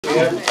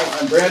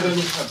I'm Brandon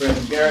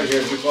Garrett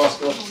here at Duke Law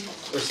School.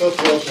 We're so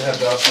thrilled to have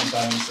Jocelyn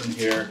Simonson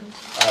here.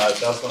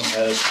 Jocelyn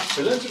has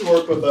presented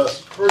work with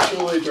us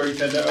virtually during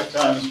pandemic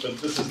times, but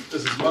this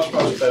is much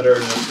better,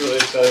 and it's really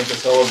exciting to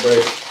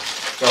celebrate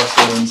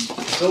Jocelyn's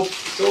still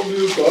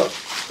new book,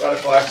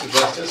 Radical Acts of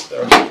Justice.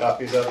 There are some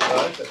copies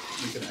outside that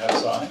you can have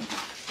signed.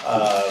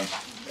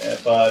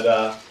 But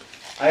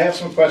I have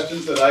some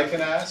questions that I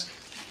can ask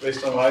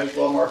based on my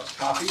well-marked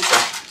copy.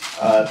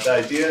 The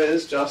idea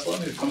is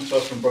Jocelyn, who comes to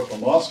us from Brooklyn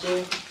Law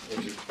School,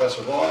 which is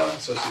Professor of Law,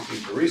 Associate Dean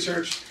for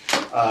Research.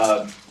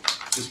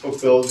 This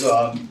book builds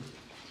on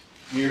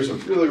years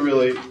of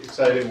really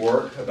exciting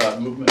work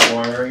about movement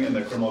lawyering in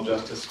the criminal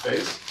justice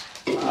space.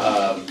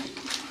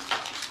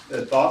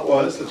 The thought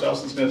was that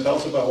Jocelyn's going to tell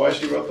us about why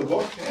she wrote the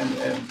book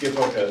and give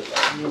like a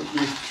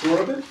brief tour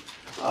of it.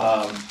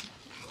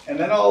 And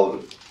then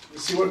I'll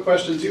see what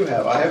questions you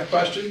have. I have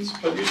questions,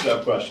 but you should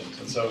have questions.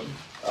 And so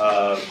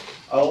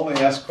I'll only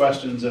ask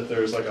questions if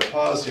there's like a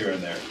pause here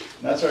and there.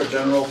 And that's our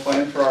general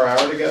plan for our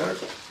hour together.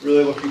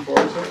 Really looking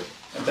forward to it.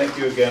 And thank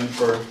you again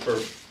for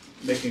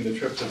making the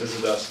trip to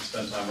visit us and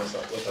spend time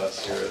with us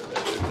here at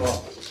Duke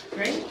Law.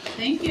 Great,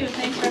 thank you.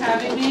 Thanks for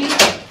having me.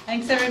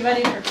 Thanks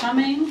everybody for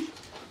coming.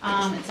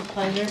 It's a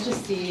pleasure to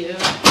see you.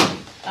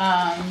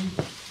 I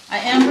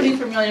am pretty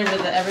familiar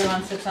with the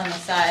everyone sits on the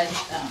side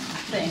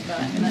thing, but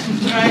I'm going to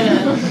try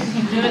to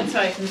do it so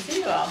I can see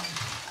you all.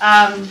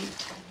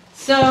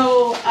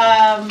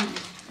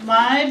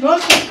 My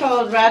book is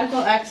called Radical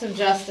Acts of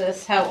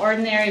Justice, How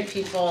Ordinary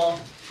People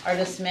Are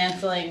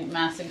Dismantling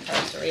Mass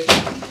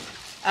Incarceration.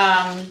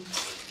 And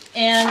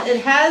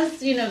it has,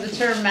 the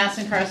term mass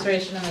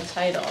incarceration in the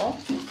title,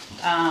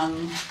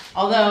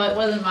 although it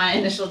wasn't my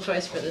initial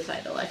choice for the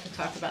title. I could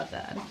talk about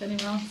that if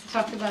anyone wants to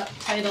talk about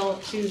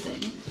title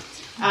choosing.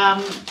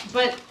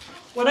 But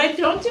what I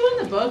don't do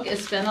in the book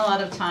is spend a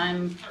lot of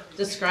time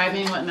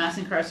describing what mass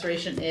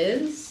incarceration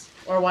is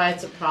or why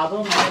it's a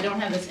problem. I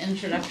don't have this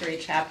introductory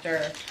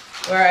chapter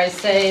where I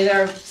say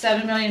there are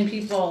 7 million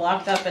people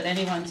locked up at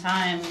any one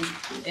time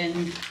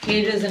in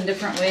cages in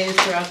different ways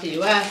throughout the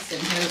U.S.,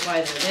 and here's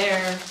why they're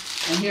there,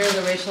 and here are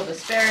the racial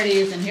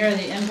disparities, and here are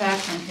the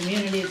impacts on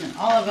communities and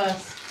all of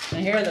us,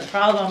 and here are the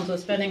problems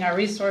with spending our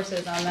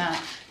resources on that.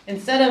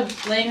 Instead of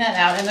laying that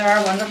out, and there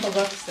are wonderful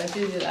books that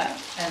do that,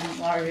 and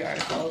law review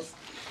articles,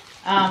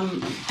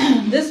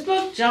 this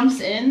book jumps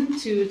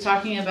into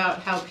talking about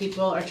how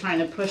people are trying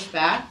to push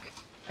back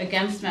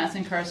against mass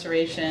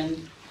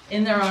incarceration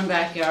in their own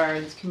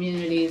backyards,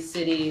 communities,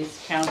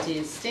 cities,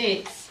 counties,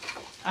 states,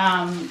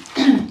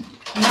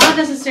 not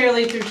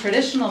necessarily through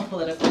traditional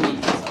political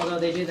means, although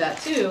they do that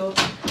too,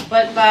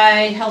 but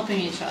by helping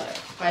each other,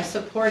 by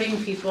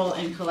supporting people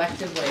in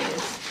collective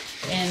ways,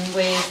 in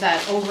ways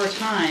that over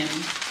time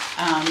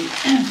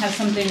have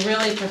something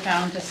really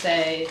profound to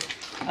say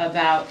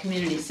about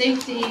community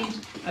safety,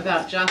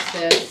 about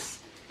justice,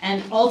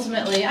 and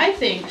ultimately, I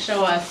think,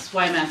 show us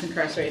why mass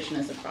incarceration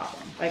is a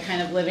problem, by kind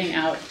of living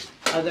out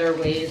other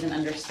ways and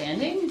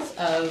understandings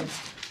of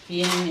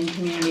being in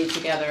community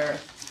together,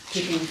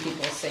 keeping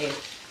people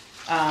safe,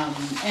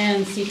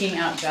 and seeking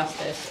out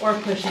justice or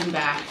pushing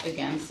back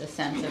against a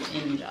sense of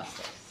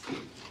injustice.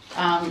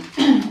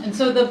 And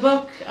so the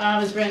book,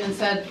 as Brandon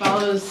said,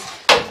 follows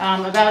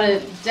about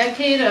a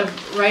decade of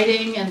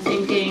writing and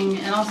thinking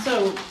and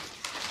also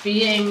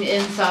being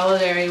in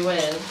solidarity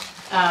with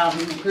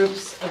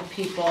groups of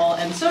people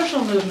and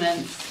social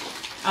movements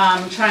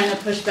trying to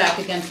push back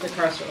against the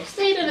carceral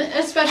state and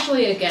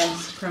especially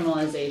against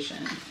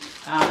criminalization.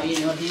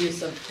 The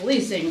use of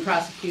policing,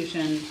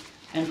 prosecution,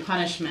 and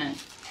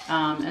punishment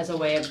as a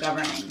way of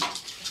governing.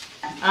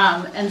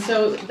 And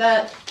so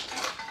that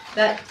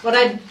what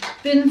I've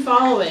been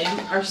following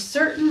are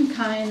certain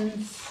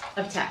kinds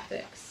of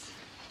tactics,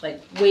 like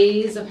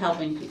ways of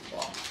helping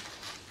people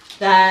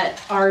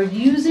that are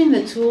using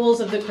the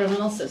tools of the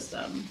criminal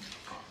system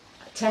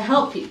to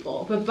help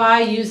people, but by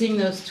using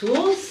those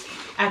tools,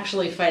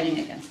 actually fighting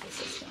against the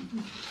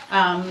system.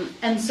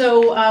 And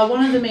so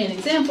one of the main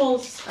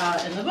examples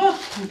in the book,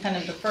 and kind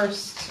of the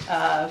first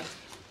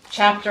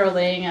chapter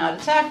laying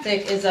out a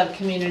tactic, is of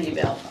community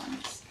bail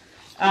funds.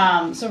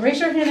 So raise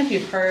your hand if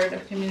you've heard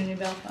of community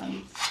bail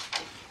funds.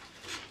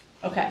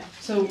 Okay,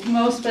 so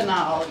most but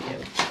not all of you.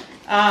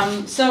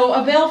 So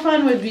a bail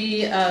fund would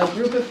be a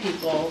group of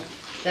people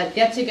that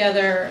get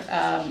together,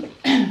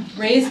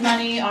 raise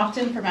money,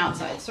 often from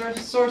outside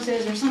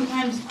sources, or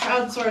sometimes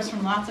crowdsourced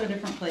from lots of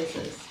different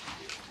places,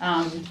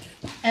 and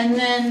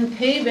then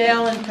pay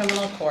bail in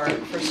criminal court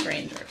for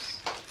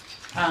strangers.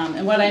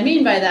 And what I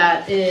mean by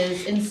that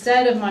is,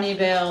 instead of money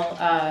bail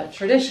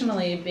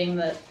traditionally being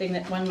the thing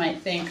that one might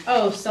think,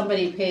 oh,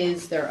 somebody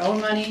pays their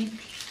own money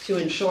to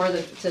ensure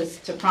that,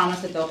 to promise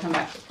that they'll come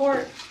back to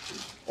court,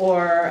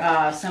 or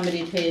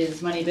somebody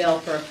pays money bail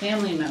for a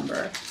family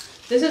member.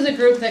 This is a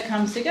group that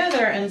comes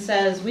together and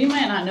says, we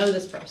might not know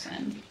this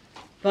person,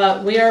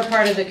 but we are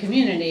part of the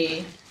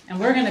community, and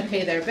we're going to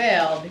pay their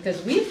bail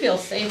because we feel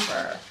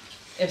safer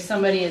if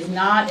somebody is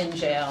not in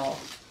jail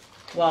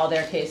while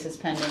their case is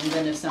pending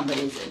than if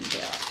somebody's in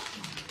jail.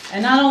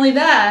 And not only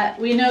that,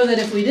 we know that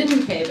if we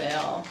didn't pay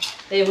bail,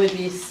 they would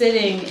be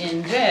sitting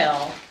in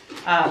jail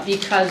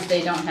because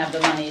they don't have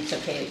the money to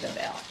pay the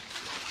bail.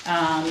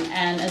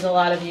 And as a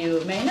lot of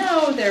you may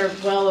know, there are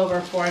well over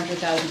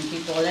 400,000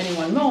 people at any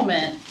one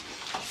moment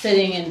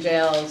sitting in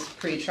jails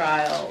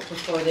pre-trial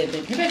before they've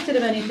been convicted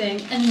of anything,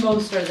 and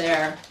most are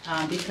there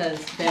because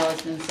bail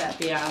has been set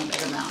beyond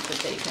an amount that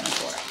they can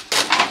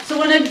afford. So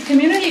when a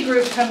community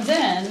group comes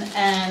in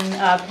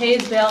and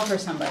pays bail for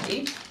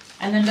somebody,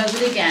 and then does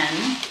it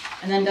again,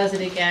 and then does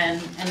it again,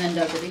 and then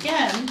does it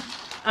again,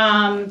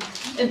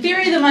 in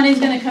theory the money's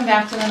going to come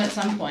back to them at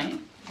some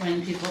point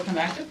when people come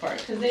back to court,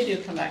 because they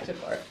do come back to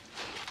court.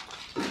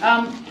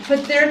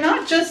 But they're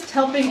not just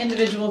helping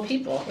individual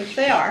people, which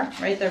they are,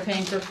 right? They're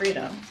paying for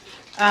freedom.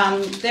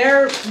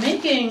 They're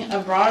making a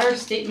broader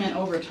statement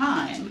over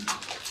time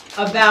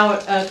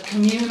about a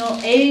communal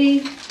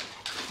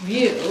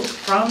view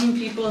from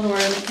people who are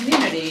in the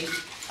community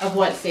of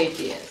what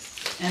safety is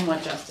and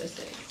what justice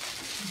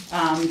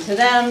is. To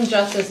them,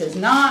 justice is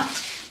not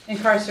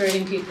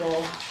incarcerating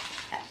people,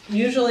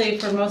 usually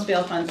for most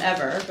bail funds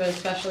ever, but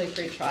especially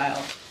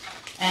pre-trial.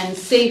 And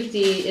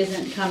safety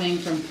isn't coming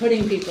from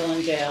putting people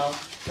in jail,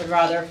 but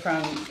rather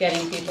from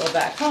getting people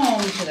back home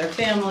to their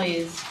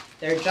families,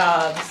 their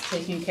jobs,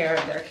 taking care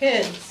of their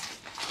kids.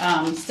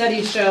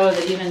 Studies show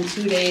that even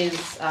 2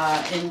 days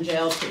in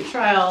jail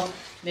pre-trial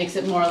makes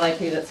it more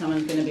likely that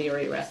someone's going to be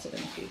rearrested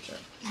in the future.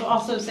 So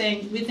also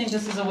saying, we think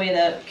this is a way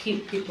to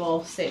keep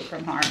people safe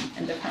from harm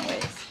in different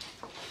ways.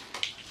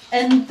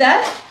 And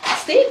that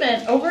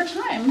statement, over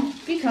time,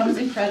 becomes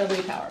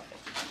incredibly powerful.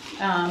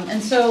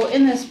 And so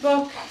in this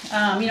book,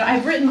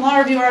 I've written law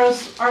review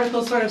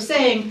articles sort of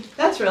saying,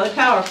 that's really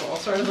powerful,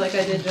 sort of like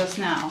I did just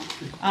now.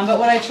 But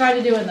what I try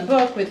to do in the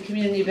book with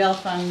community bail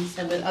funds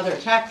and with other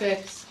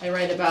tactics, I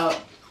write about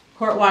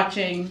court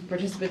watching,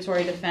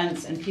 participatory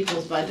defense, and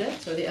people's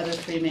budgets, or the other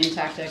 3 main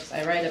tactics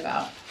I write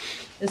about,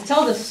 is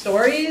tell the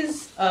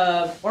stories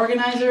of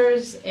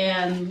organizers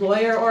and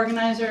lawyer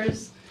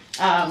organizers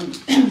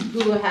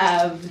who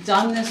have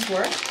done this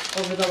work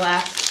over the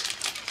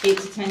last 8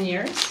 to 10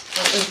 years.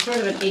 So it's sort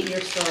of an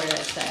 8-year story, I'd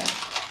say.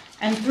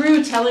 And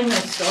through telling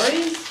their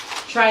stories,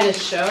 try to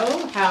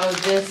show how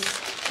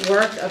this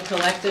work of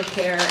collective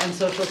care and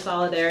social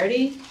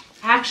solidarity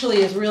actually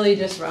is really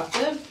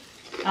disruptive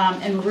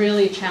and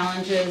really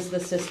challenges the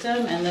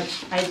system and the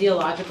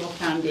ideological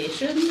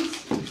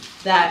foundations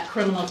that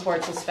criminal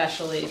courts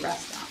especially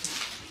rest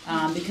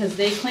on. Because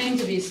they claim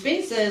to be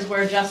spaces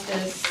where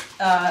justice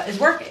is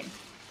working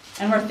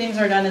and where things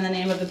are done in the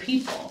name of the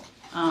people.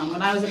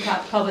 When I was a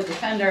public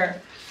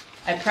defender,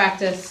 I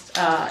practiced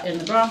in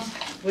the Bronx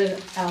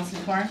with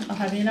Allison Korn, I'll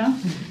have you know.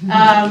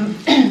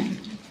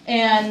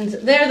 And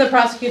there the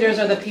prosecutors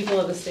are the people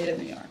of the state of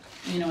New York,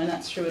 and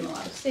that's true in a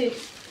lot of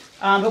states.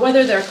 But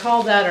whether they're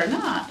called that or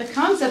not, the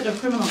concept of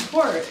criminal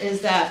court is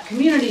that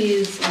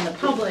communities and the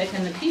public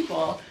and the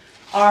people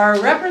are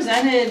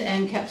represented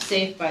and kept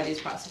safe by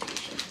these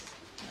prosecutions.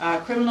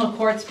 Criminal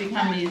courts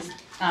become these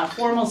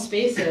formal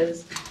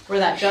spaces where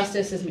that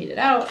justice is meted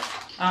out,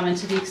 and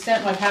to the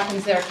extent what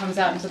happens there comes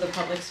out into the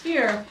public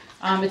sphere,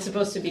 it's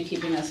supposed to be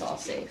keeping us all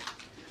safe.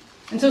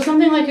 And so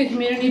something like a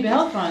community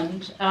bail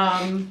fund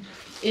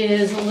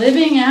is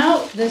living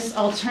out this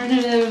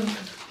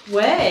alternative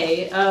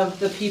way of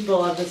the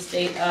people of the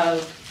state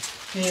of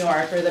New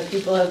York, or the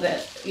people of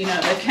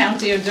the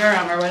county of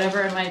Durham, or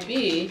whatever it might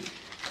be,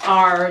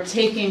 are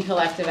taking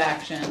collective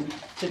action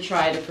to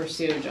try to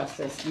pursue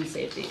justice and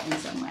safety in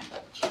some way.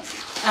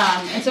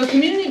 And so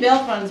community bail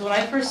funds, when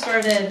I first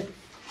started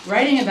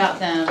writing about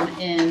them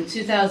in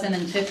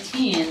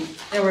 2015,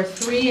 there were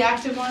 3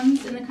 active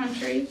ones in the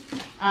country.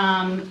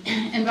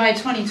 And by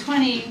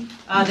 2020,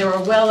 there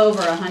were well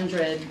over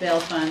 100 bail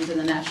funds in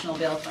the National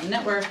Bail Fund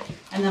Network,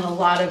 and then a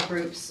lot of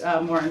groups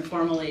more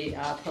informally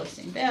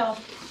posting bail.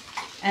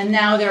 And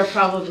now there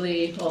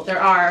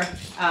are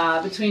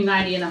between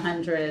 90 and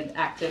 100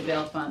 active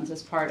bail funds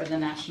as part of the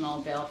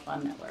National Bail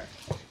Fund Network.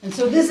 And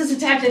so this is a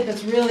tactic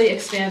that's really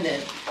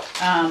expanded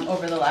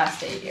over the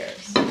last 8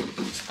 years.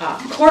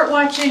 Court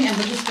watching and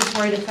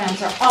participatory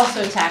defense are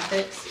also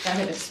tactics that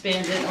have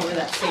expanded over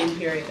that same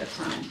period of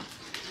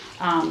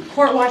time.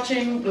 Court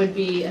watching would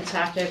be a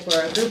tactic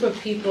where a group of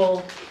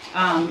people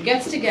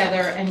gets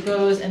together and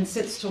goes and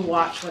sits to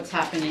watch what's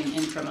happening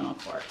in criminal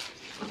court.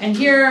 And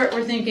here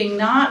we're thinking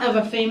not of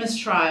a famous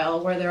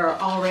trial where there are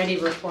already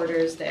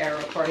reporters there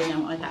reporting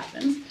on what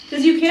happens,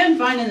 because you can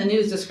find in the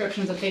news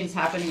descriptions of things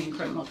happening in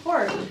criminal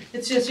court.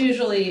 It's just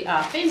usually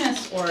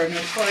famous or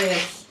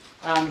notorious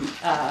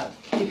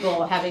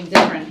people having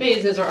different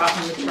phases, or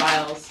often the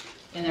trials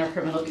in their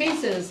criminal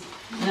cases.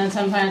 And then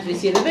sometimes we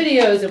see the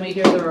videos and we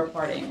hear the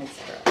reporting,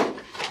 etc.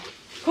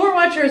 Court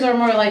watchers are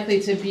more likely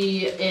to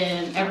be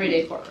in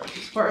everyday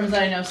courtrooms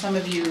that I know some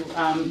of you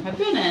have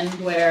been in,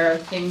 where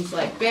things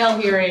like bail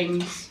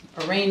hearings,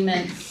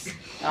 arraignments,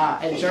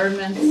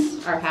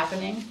 adjournments are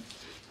happening.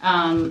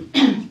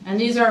 And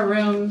these are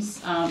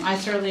rooms, I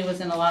certainly was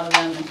in a lot of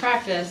them in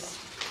practice,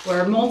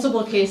 where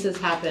multiple cases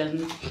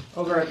happen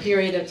over a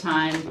period of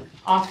time,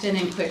 often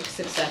in quick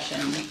succession,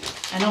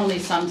 and only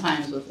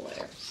sometimes with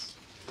lawyers.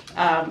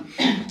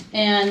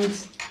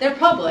 And they're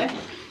public.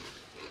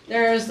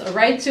 There's a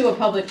right to a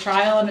public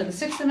trial under the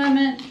Sixth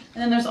Amendment,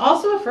 and then there's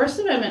also a First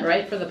Amendment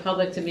right for the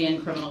public to be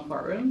in criminal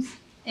courtrooms,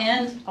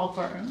 and all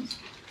courtrooms.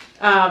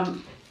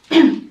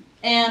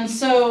 And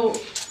so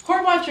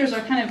court watchers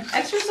are kind of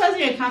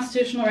exercising a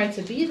constitutional right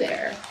to be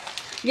there,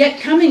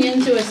 yet coming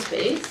into a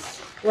space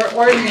where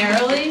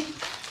ordinarily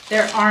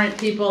there aren't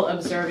people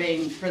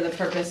observing for the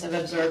purpose of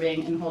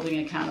observing and holding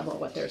accountable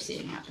what they're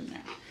seeing happen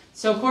there.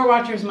 So court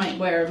watchers might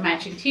wear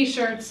matching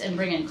t-shirts and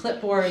bring in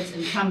clipboards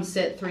and come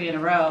sit 3 in a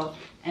row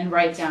and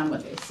write down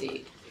what they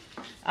see.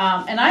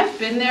 And I've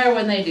been there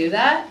when they do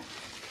that.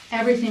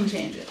 Everything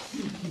changes.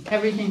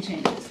 Everything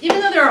changes.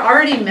 Even though there are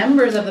already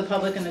members of the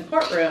public in the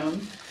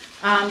courtroom,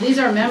 these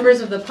are members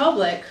of the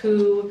public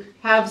who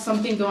have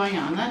something going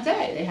on that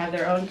day. They have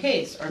their own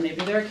case, or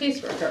maybe they're a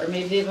caseworker, or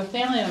maybe they have a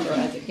family member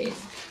who has a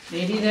case.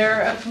 Maybe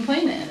they're a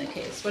complainant in the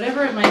case.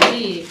 Whatever it might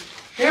be,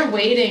 they're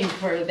waiting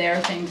for their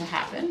thing to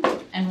happen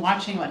and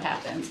watching what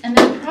happens. And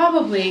they're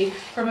probably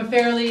from a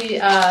fairly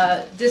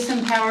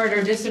disempowered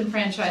or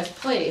disenfranchised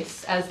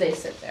place as they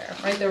sit there,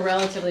 right? They're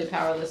relatively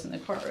powerless in the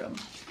courtroom.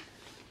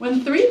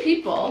 When 3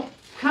 people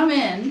come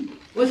in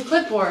with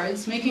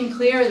clipboards making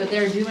clear that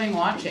they're doing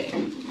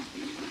watching,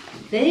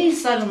 they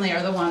suddenly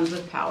are the ones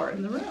with power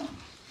in the room,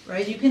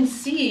 right? You can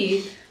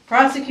see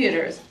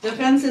prosecutors,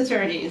 defense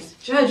attorneys,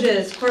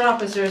 judges, court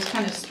officers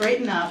kind of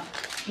straighten up,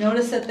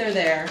 notice that they're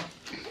there,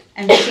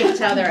 and shift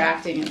how they're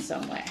acting in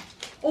some way.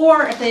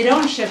 Or if they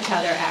don't shift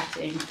how they're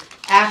acting,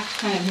 act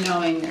kind of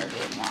knowing they're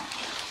being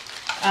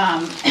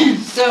watched.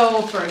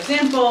 So, for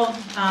example,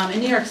 in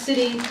New York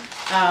City,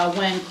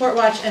 when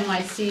Courtwatch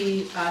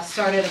NYC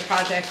started a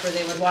project where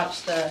they would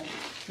watch the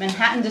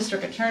Manhattan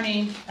District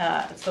Attorney,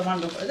 it's the one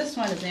before this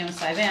one, his name is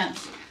Cy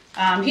Vance,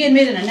 he had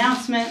made an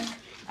announcement,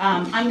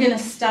 I'm going to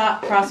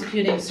stop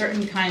prosecuting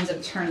certain kinds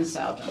of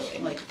turnstile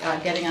jumping, like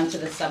getting onto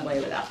the subway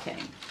without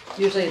paying.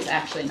 Usually it's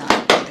actually not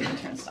jumping the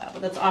turnstile,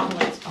 but that's often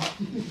what it's called.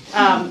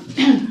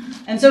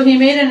 And so he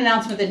made an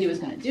announcement that he was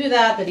going to do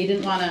that he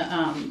didn't want to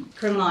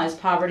criminalize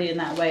poverty in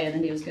that way, and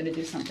then he was going to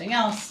do something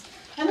else.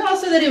 And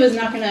also that he was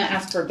not going to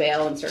ask for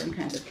bail in certain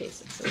kinds of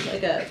cases. So it's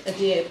like a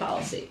DA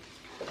policy.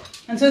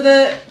 And so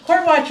the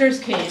court watchers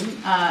came,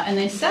 and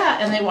they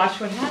sat and they watched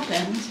what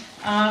happened,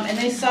 and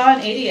they saw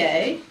an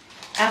ADA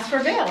ask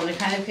for bail in the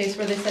kind of case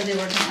where they said they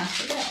weren't going to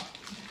ask for bail.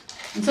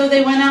 And so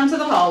they went out into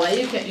the hallway,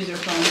 you can't use your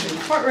phones in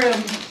the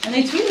courtroom, and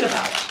they tweeted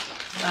about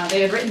it.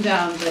 They had written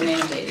down the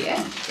name of the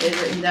ADA, they had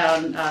written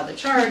down the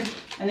charge,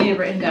 and they had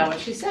written down what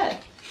she said.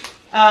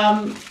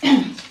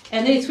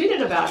 And they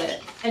tweeted about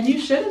it, and you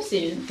should have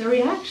seen the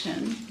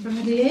reaction from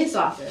the DA's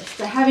office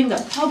to having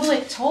the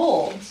public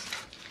told,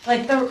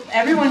 like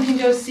everyone can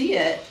go see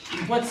it,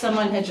 what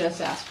someone had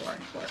just asked for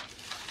in court.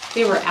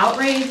 They were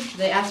outraged,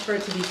 they asked for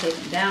it to be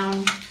taken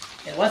down.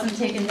 It wasn't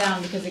taken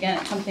down because, again,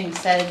 it's something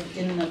said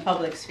in the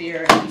public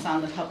sphere and it's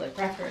on the public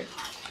record.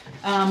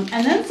 And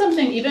then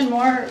something even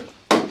more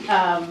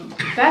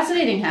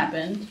fascinating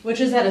happened, which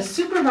is that a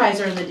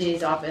supervisor in the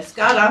DA's office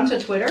got onto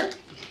Twitter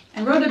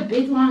and wrote a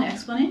big, long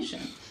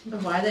explanation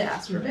of why they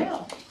asked for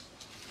bail.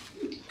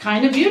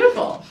 Kind of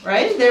beautiful,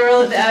 right?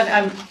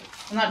 I'm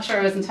not sure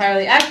it was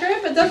entirely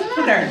accurate, but it doesn't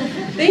matter.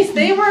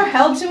 They were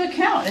held to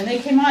account, and they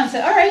came on and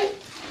said, all right,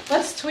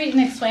 let's tweet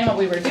and explain what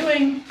we were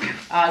doing.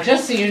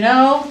 Just so you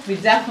know, we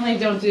definitely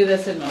don't do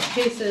this in most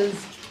cases.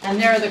 And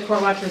there are the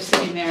court watchers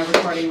sitting there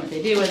recording what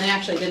they do, and they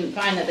actually didn't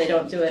find that they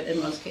don't do it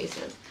in most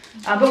cases.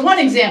 But one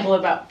example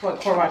about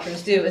what court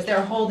watchers do is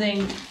they're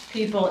holding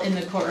people in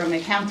the courtroom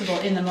accountable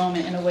in the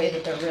moment in a way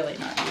that they're really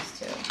not used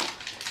to.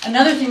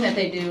 Another thing that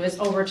they do is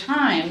over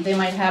time, they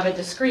might have a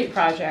discrete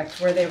project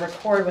where they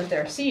record what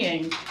they're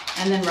seeing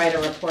and then write a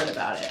report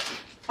about it.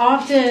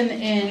 Often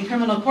in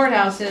criminal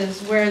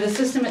courthouses where the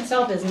system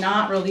itself is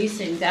not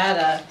releasing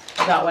data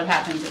about what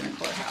happens in the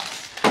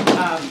courthouse.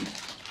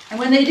 And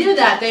when they do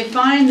that, they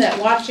find that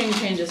watching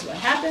changes what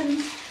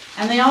happens,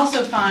 and they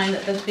also find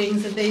that the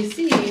things that they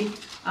see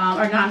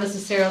are not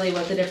necessarily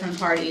what the different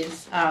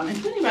parties,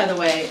 including, by the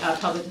way,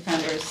 public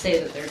defenders,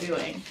 say that they're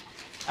doing.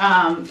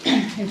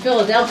 In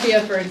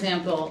Philadelphia, for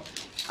example,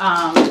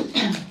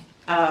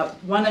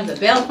 one of the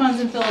bail funds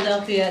in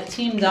Philadelphia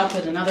teamed up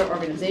with another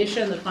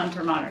organization, the Fund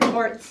for Modern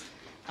Courts,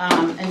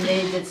 and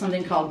they did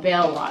something called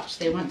Bail Watch.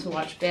 They went to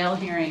watch bail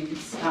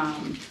hearings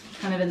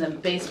kind of in the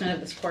basement of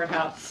this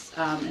courthouse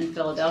in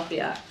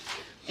Philadelphia.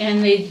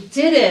 And they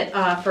did it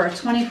for a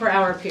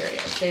 24-hour period.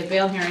 They have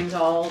bail hearings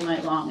all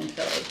night long in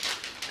Philly.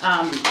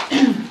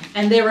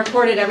 And they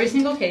recorded every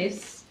single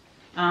case,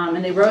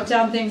 and they wrote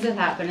down things that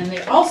happened, and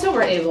they also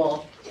were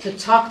able to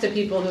talk to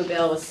people who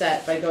bail was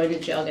set by going to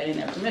jail, getting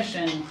their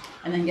permission,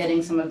 and then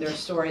getting some of their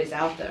stories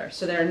out there.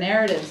 So there are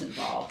narratives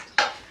involved.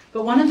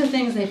 But one of the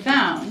things they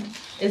found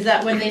is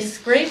that when they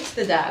scraped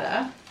the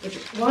data, which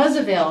was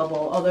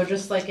available, although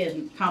just like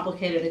in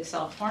complicated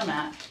Excel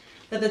format,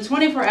 that the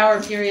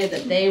 24-hour period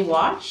that they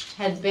watched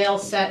had bail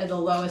set at the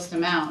lowest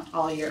amount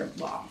all year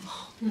long.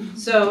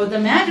 So the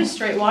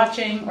magistrate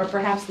watching, or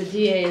perhaps the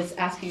DA is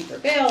asking for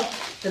bail,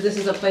 that this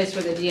is a place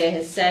where the DA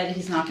has said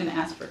he's not going to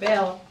ask for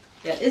bail,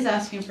 yet is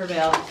asking for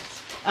bail.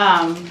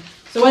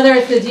 So whether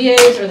it's the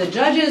DAs or the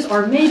judges,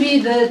 or maybe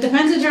the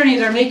defense attorneys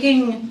are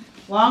making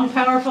long,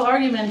 powerful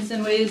arguments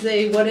in ways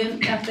they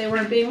wouldn't if they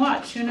weren't being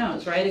watched. Who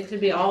knows, right? It could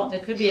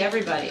be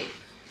everybody.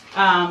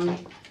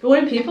 But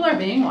when people are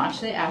being watched,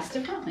 they act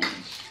differently.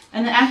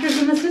 And the actors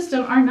in the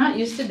system are not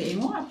used to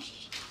being watched.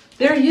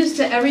 They're used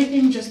to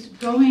everything just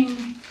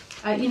going,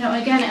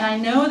 again, and I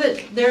know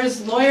that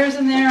there's lawyers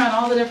in there on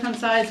all the different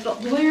sides,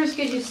 but lawyers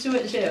get used to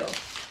it too.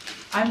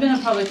 I've been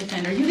a public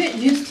defender. You get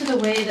used to the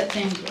way that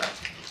things work,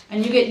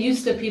 and you get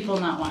used to people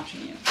not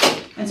watching you.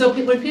 And so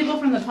when people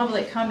from the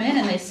public come in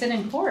and they sit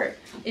in court,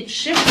 it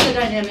shifts the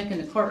dynamic in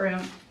the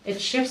courtroom,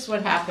 it shifts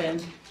what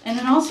happened, and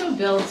it also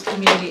builds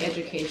community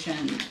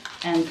education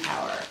and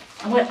power.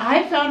 And what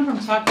I found from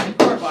talking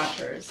to court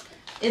watchers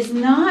is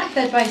not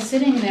that by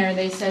sitting there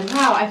they said,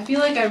 wow, I feel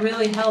like I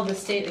really held the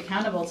state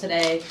accountable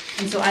today,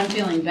 and so I'm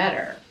feeling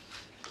better.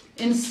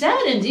 Instead,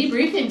 in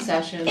debriefing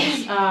sessions,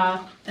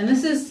 and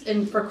this is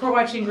for court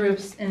watching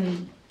groups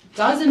in a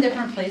dozen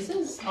different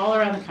places all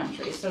around the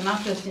country, so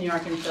not just New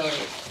York and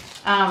Philly.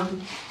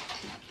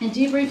 In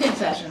debriefing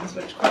sessions,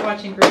 which court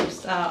watching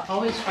groups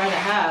always try to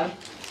have,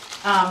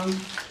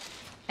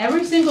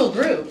 every single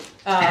group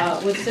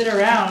would sit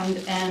around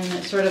and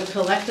sort of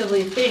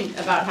collectively think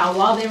about how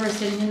while they were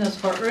sitting in those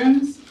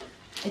courtrooms,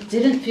 it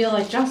didn't feel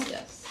like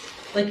justice.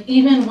 Like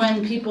even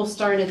when people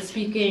started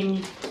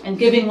speaking and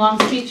giving long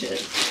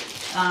speeches,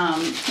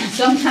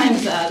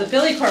 sometimes the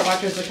Philly court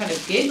watchers would kind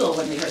of giggle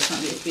when they heard some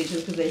of these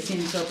speeches because they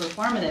seemed so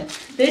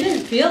performative. They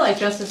didn't feel like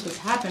justice was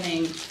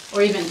happening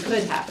or even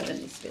could happen in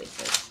these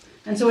spaces.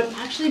 And so it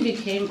actually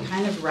became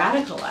kind of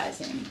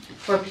radicalizing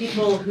for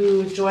people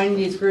who joined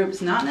these groups,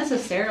 not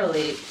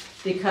necessarily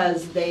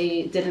because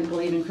they didn't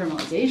believe in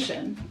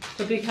criminalization,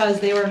 but because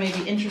they were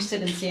maybe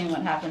interested in seeing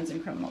what happens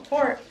in criminal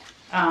court,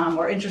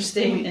 or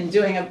interested in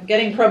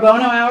getting pro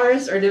bono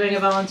hours or doing a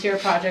volunteer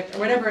project or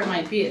whatever it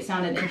might be. It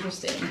sounded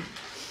interesting.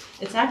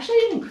 It's actually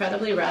an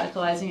incredibly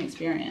radicalizing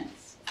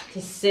experience to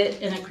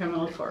sit in a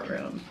criminal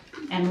courtroom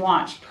and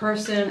watch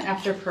person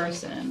after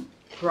person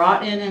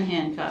brought in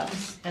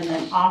handcuffs and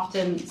then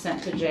often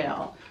sent to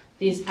jail.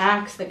 These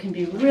acts that can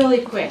be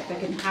really quick, that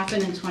can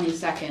happen in 20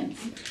 seconds.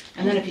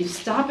 And then if you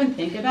stop and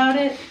think about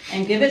it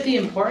and give it the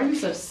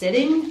importance of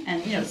sitting,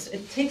 and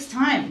it takes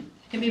time.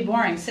 It can be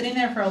boring. Sitting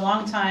there for a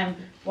long time,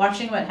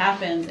 watching what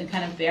happens and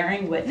kind of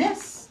bearing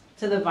witness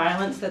to the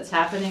violence that's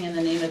happening in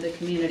the name of the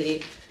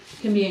community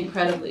can be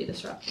incredibly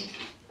disruptive.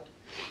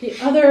 The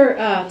other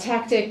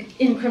tactic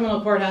in criminal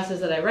courthouses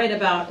that I write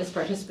about is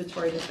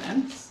participatory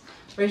defense.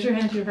 Raise your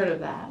hand if you've heard of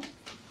that.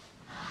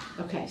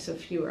 Okay, so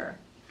fewer.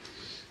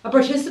 A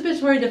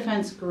participatory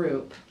defense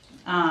group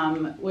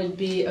would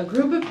be a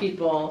group of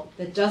people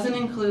that doesn't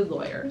include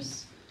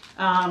lawyers,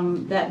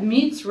 that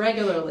meets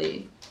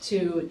regularly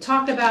to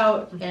talk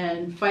about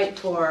and fight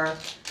for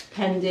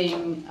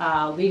pending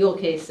legal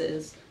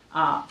cases,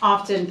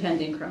 often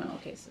pending criminal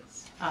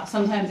cases,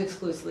 sometimes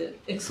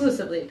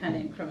exclusively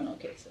pending criminal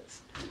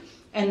cases.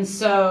 And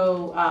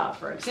so,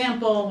 for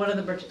example, one of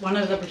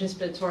the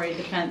participatory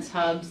defense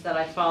hubs that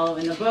I follow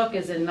in the book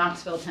is in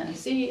Knoxville,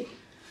 Tennessee.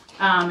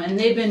 And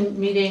they've been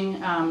meeting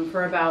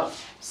for about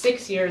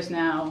 6 years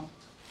now,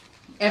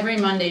 every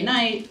Monday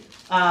night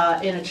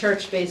in a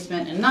church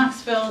basement in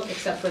Knoxville,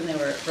 except when they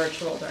were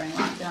virtual during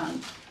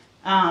lockdown.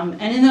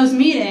 And in those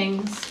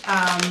meetings,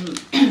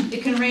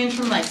 it can range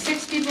from like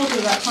 6 people to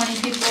about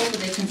 20 people, but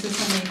they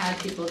consistently had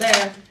people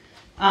there.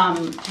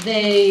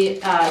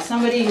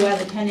 Somebody who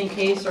has a pending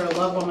case or a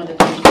loved one with a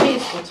pending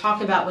case will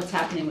talk about what's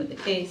happening with the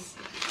case.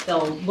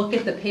 They'll look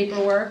at the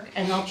paperwork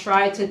and they'll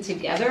try to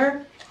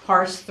together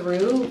parse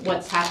through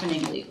what's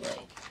happening legally.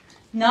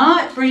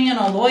 Not bring in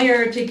a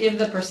lawyer to give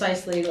the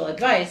precise legal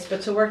advice,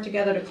 but to work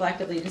together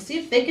collectively to see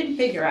if they can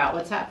figure out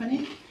what's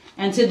happening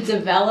and to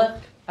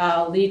develop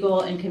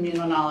legal and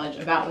communal knowledge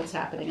about what's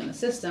happening in the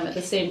system at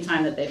the same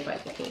time that they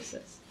fight the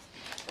cases.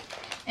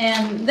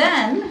 And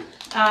then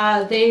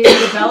they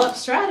develop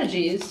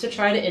strategies to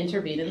try to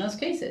intervene in those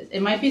cases.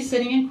 It might be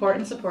sitting in court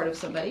in support of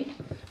somebody.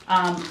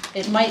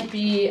 It might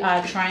be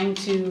trying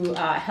to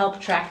help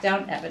track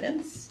down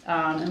evidence.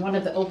 And one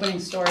of the opening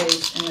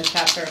stories in the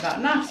chapter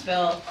about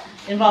Knoxville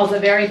involves the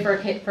very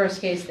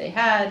first case they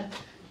had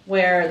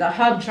where the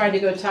hub tried to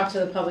go talk to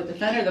the public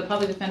defender. The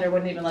public defender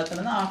wouldn't even let them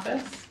in the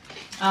office.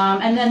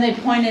 And then they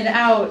pointed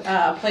out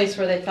a place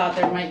where they thought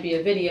there might be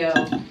a video.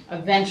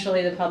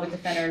 Eventually, the public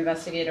defender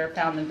investigator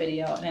found the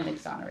video and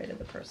exonerated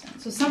the person.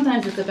 So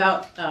sometimes it's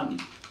about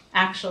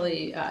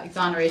actually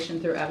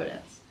exoneration through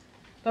evidence.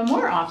 But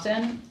more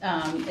often,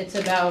 it's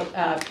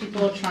about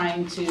people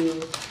trying to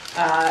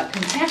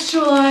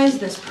contextualize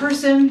this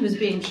person who's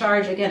being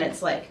charged. Again,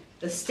 it's like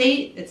the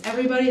state, it's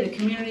everybody, the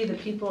community, the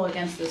people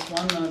against this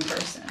one lone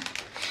person.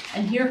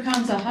 And here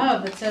comes a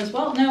hub that says,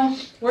 well, no,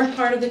 we're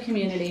part of the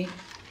community.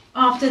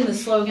 Often the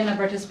slogan of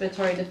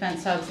participatory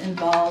defense hubs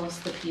involves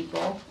the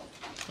people,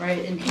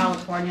 right? In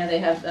California, they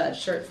have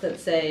shirts that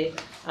say,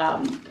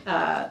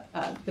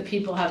 the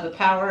people have the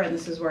power, and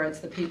this is where it's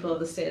the people of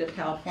the state of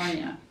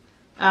California.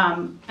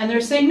 And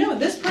they're saying, no,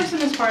 this person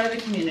is part of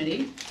the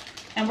community,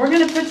 and we're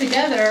going to put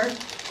together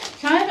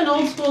kind of an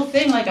old school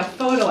thing like a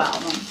photo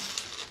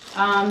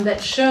album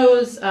that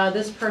shows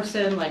this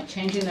person like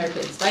changing their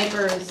kids'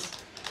 diapers,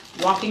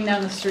 walking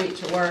down the street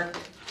to work,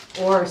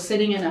 or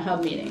sitting in a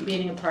hub meeting,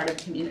 being a part of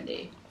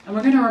community. And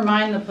we're going to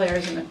remind the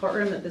players in the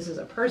courtroom that this is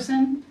a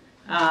person,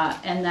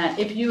 and that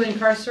if you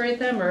incarcerate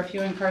them, or if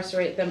you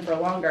incarcerate them for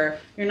longer,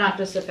 you're not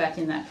just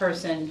affecting that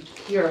person,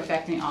 you're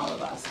affecting all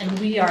of us. And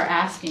we are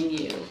asking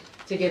you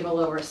to give a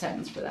lower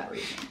sentence for that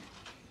reason.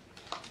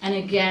 And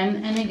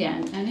again, and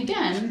again, and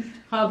again,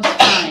 hubs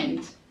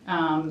find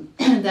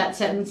that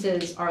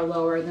sentences are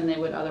lower than they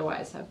would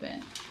otherwise have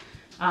been.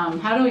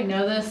 How do we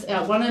know this?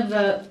 One of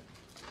the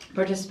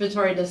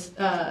participatory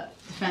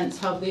defense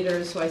hub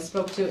leaders who I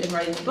spoke to in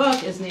writing the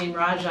book is named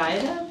Raj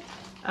Jayadav.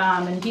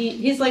 And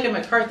he's like a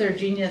MacArthur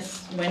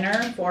Genius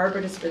winner for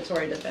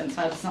participatory defense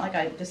hubs. It's not like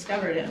I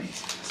discovered him.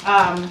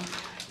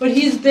 But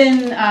he's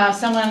been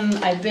someone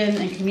I've been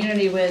in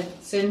community with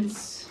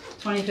since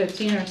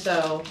 2015 or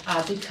so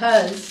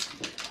because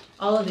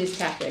all of these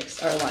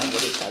tactics are aligned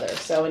with each other.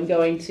 So in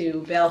going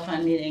to bail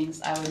fund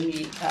meetings, I would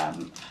meet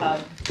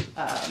hub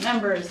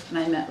members, and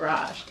I met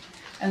Raj.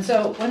 And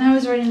so when I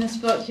was writing this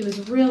book, he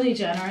was really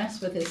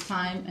generous with his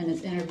time and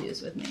his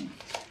interviews with me.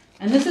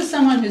 And this is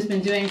someone who's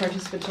been doing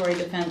participatory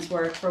defense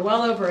work for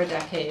well over a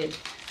decade,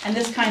 and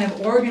this kind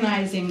of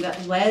organizing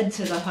that led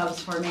to the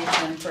hub's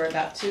formation for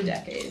about 2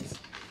 decades.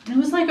 And it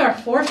was like our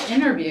 4th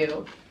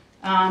interview.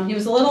 He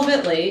was a little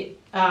bit late.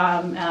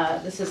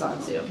 This is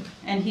on Zoom.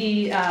 And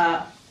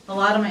a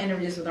lot of my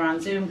interviews were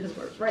on Zoom because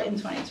we're right in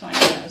 2020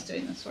 when I was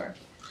doing this work.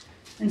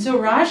 And so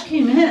Raj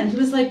came in and he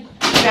was like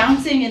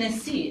bouncing in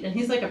his seat, and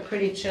he's like a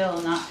pretty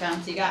chill, not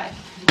bouncy guy.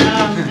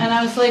 And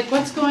I was like,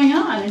 what's going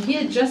on? And he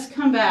had just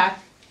come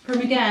back from,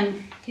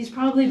 again, he's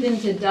probably been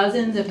to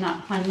dozens, if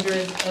not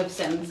hundreds, of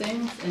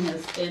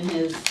sentencings in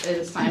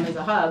his time as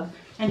a hub.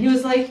 And he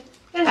was like,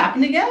 it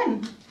happened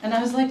again. And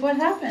I was like, what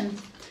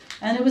happened?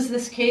 And it was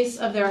this case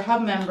of their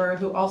hub member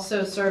who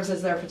also serves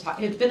as their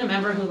photographer. He's been a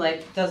member who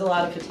like does a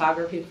lot of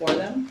photography for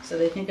them, so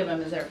they think of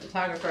him as their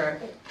photographer.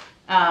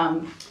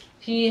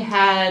 He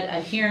had a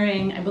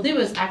hearing, I believe it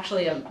was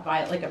actually a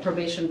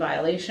probation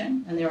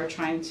violation, and they were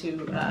trying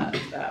to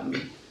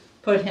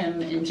put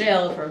him in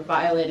jail for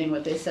violating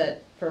what they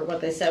said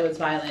was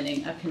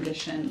violating a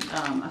condition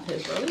of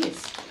his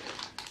release.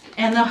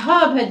 And the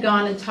hub had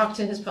gone and talked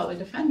to his public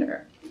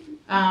defender.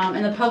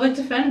 And the public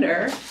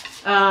defender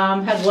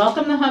had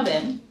welcomed the hub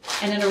in,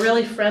 and in a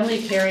really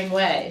friendly, caring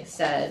way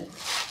said,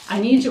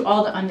 I need you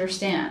all to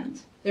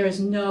understand, there is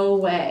no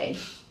way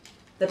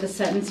that the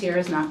sentence here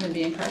is not going to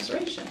be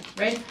incarceration,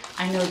 right?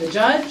 I know the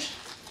judge,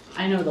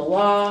 I know the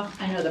law,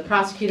 I know the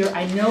prosecutor,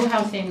 I know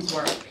how things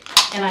work,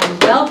 and I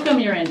welcome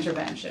your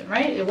intervention,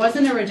 right? It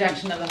wasn't a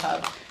rejection of the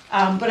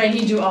hub, but I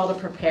need you all to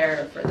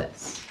prepare for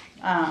this.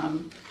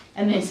 And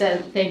they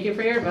said, thank you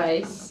for your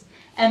advice.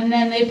 And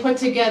then they put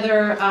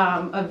together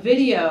a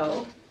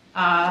video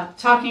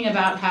talking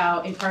about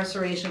how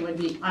incarceration would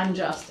be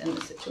unjust in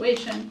this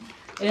situation.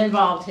 It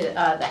involved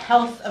the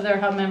health of their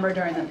hub member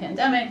during the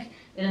pandemic.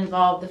 It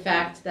involved the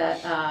fact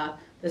that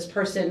this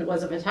person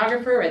was a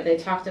photographer, right? They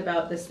talked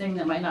about this thing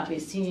that might not be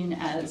seen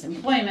as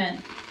employment,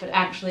 but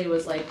actually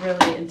was like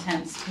really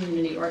intense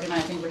community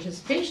organizing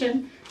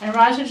participation. And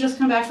Raj had just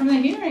come back from the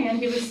hearing, and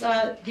he was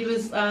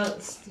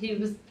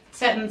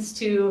sentenced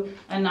to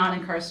a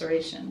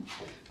non-incarceration.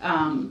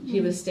 He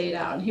was stayed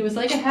out, and he was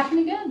like, it happened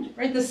again,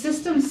 right? The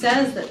system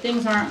says that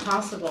things aren't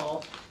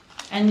possible,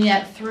 and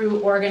yet through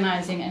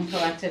organizing and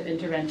collective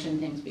intervention,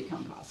 things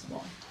become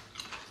possible.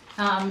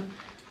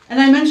 And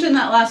I mentioned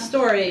that last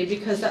story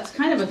because that's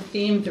kind of a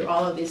theme through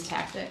all of these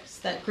tactics,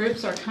 that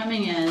groups are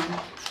coming in,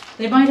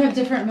 they might have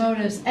different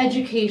motives,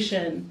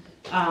 education,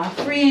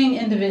 freeing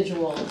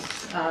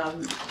individuals,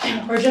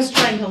 or just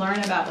trying to learn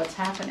about what's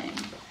happening.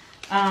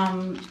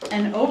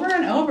 And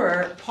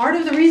over, part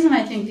of the reason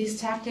I think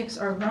these tactics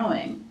are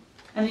growing,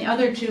 and the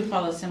other two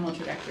follow similar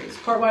trajectories.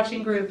 Court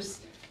watching groups,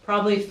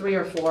 probably 3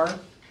 or 4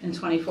 in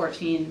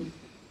 2014,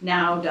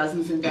 now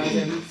dozens and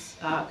dozens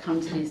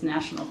come to these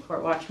national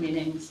court watch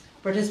meetings.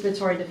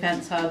 Participatory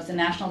defense hubs, the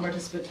National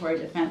Participatory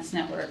Defense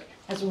Network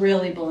has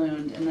really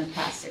ballooned in the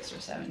past 6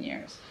 or 7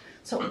 years.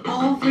 So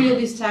all 3 of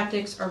these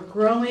tactics are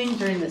growing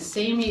during the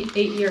same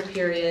 8-year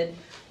period,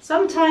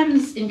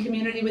 sometimes in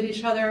community with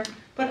each other,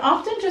 but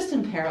often just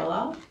in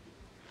parallel,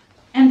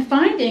 and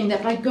finding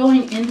that by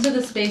going into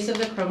the space of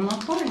the criminal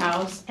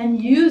courthouse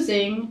and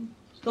using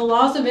the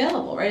laws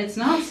available, right? It's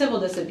not civil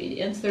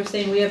disobedience. They're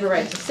saying we have a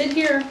right to sit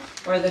here,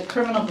 or the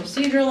criminal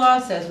procedure law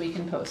says we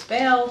can post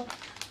bail,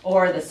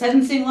 or the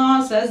sentencing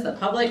law says the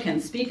public can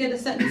speak at a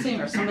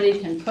sentencing, or somebody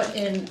can put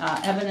in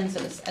evidence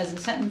as a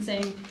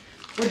sentencing.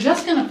 We're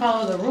just going to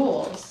follow the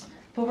rules,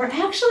 but we're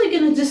actually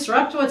going to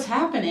disrupt what's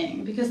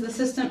happening because the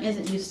system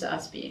isn't used to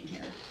us being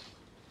here.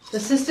 The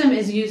system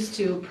is used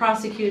to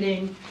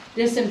prosecuting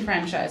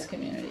disenfranchised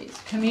communities,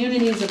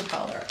 communities of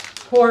color,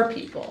 poor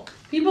people,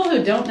 people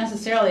who don't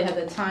necessarily have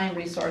the time,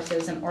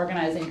 resources, and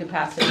organizing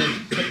capacity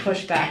to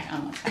push back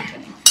on what's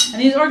happening.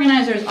 And these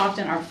organizers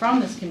often are from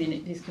these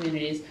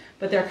communities,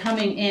 but they're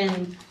coming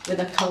in with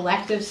a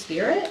collective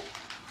spirit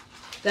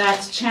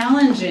that's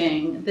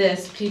challenging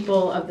this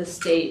people of the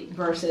state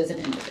versus an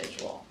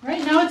individual.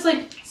 Right now it's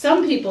like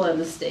some people in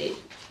the state,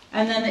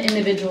 and then the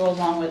individual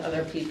along with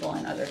other people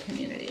in other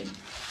communities.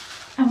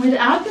 And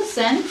without the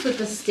sense that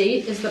the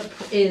state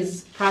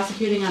is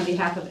prosecuting on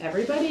behalf of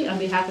everybody, on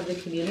behalf of the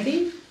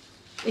community,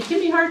 it can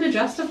be hard to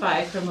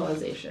justify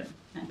criminalization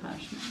and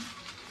punishment.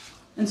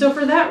 And so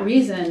for that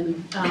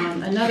reason,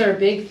 another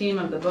big theme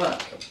of the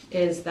book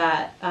is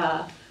that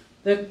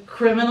the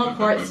criminal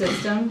court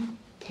system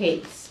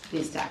hates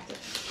these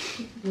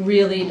tactics,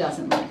 really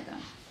doesn't like them,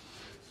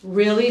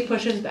 really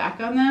pushes back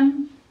on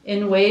them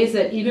in ways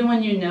that even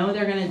when you know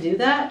they're going to do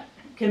that,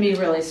 can be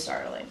really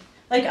startling.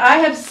 Like I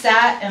have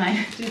sat, and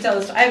I do tell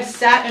this, I have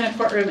sat in a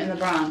courtroom in the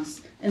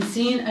Bronx and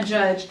seen a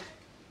judge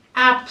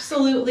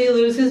absolutely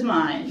lose his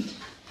mind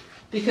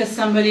because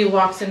somebody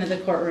walks into the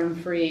courtroom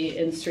free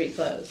in street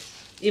clothes.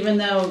 Even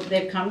though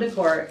they've come to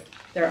court,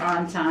 they're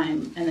on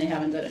time, and they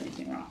haven't done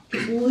anything wrong.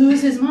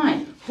 Lose his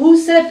mind. Who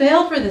set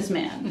bail for this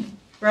man,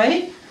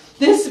 right?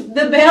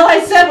 The bail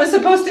I set was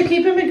supposed to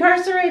keep him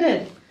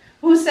incarcerated.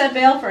 Who set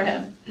bail for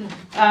him?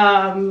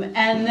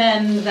 And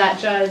then that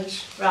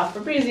judge, Ralph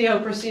Fabrizio,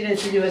 proceeded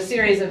to do a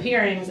series of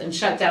hearings and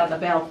shut down the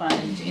bail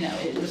fund. You know,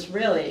 it was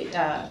really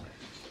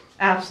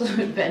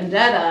absolute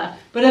vendetta,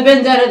 but a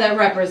vendetta that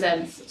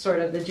represents sort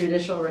of the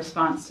judicial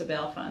response to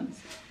bail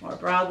funds more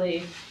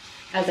broadly.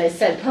 As I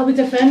said, public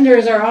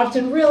defenders are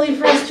often really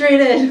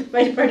frustrated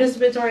by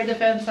participatory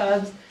defense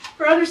hubs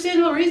for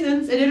understandable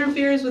reasons. It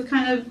interferes with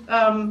kind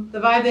of the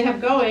vibe they have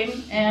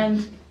going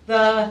and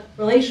the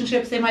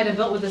relationships they might have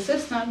built with the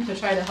system to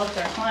try to help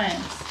their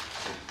clients.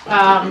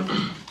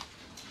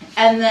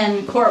 And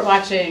then court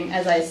watching,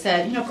 as I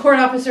said, you know, court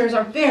officers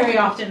are very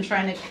often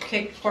trying to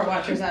kick court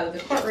watchers out of the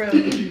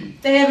courtroom.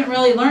 They haven't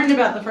really learned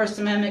about the First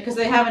Amendment because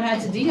they haven't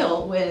had to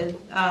deal with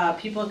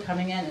people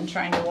coming in and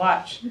trying to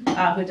watch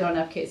who don't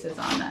have cases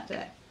on that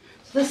day.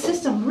 So the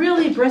system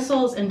really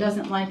bristles and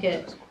doesn't like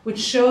it, which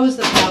shows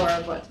the power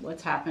of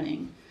what's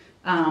happening,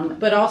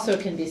 but also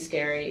can be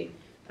scary.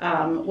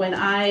 When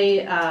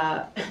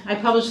I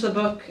published the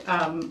book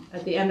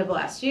at the end of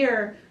last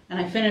year, and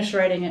I finished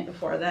writing it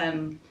before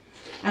then,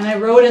 and I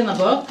wrote in the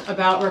book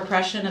about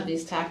repression of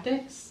these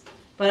tactics,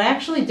 but I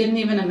actually didn't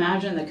even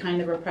imagine the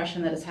kind of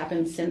repression that has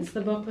happened since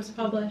the book was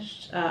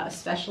published,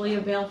 especially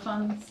of bail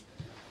funds.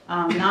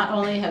 Not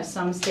only have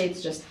some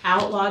states just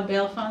outlawed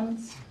bail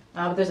funds,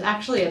 but there's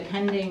actually a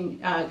pending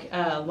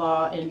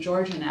law in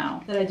Georgia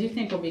now that I do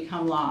think will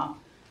become law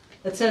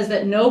that says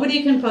that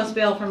nobody can post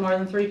bail for more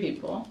than 3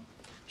 people.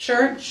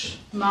 Church,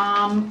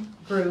 mom,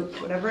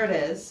 group, whatever it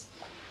is.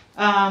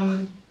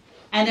 And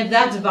if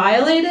that's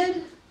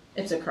violated,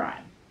 it's a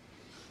crime.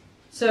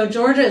 So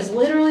Georgia is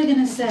literally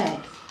going to say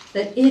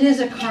that it is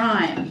a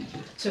crime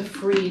to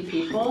free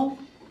people.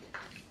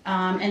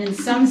 And in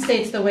some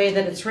states, the way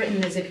that it's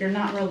written is if you're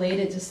not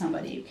related to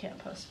somebody, you can't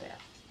post bail.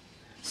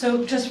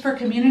 So just for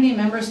community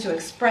members to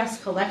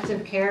express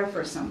collective care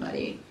for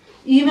somebody,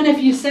 even if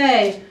you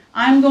say,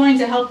 I'm going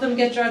to help them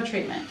get drug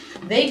treatment,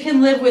 they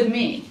can live with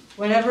me,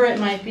 whatever it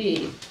might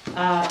be,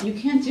 you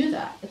can't do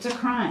that. It's a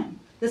crime.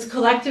 This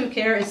collective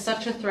care is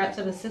such a threat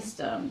to the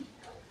system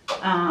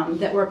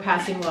that we're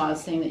passing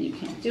laws saying that you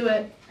can't do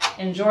it.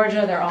 In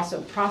Georgia, they're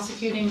also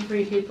prosecuting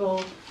free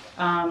people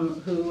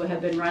who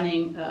have been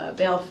running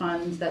bail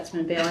funds that's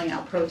been bailing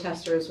out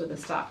protesters with the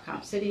Stop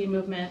Cop City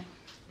movement.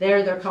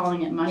 They're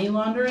calling it money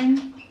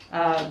laundering.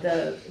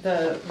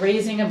 The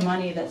raising of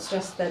money that's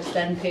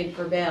then paid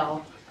for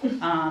bail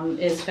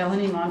is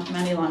felony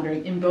money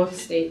laundering in both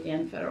state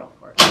and federal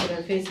courts. So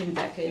they're facing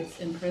decades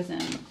in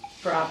prison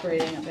for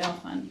operating a bail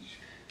fund.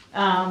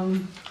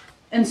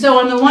 And so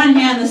on the one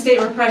hand, the state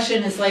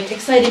repression is like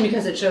exciting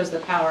because it shows the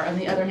power. On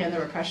the other hand, the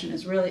repression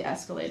is really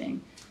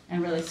escalating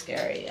and really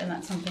scary. And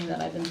that's something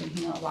that I've been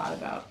thinking a lot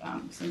about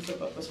since the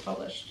book was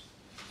published.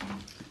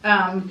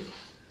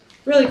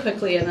 Really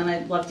quickly, and then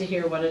I'd love to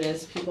hear what it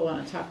is people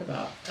want to talk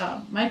about.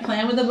 My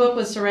plan with the book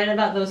was to write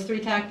about those 3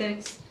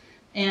 tactics.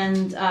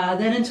 And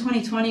then in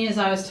 2020, as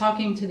I was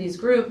talking to these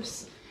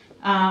groups,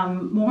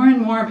 more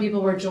and more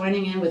people were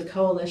joining in with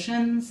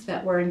coalitions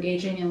that were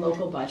engaging in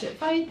local budget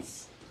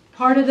fights.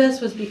 Part of this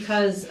was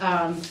because,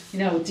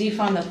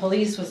 defund the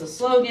police was a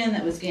slogan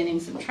that was gaining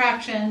some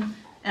traction.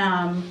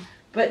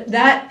 But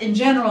that, in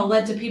general,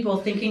 led to people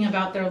thinking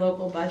about their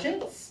local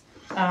budgets.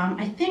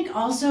 I think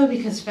also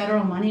because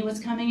federal money was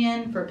coming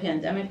in for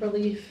pandemic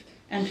relief,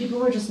 and people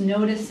were just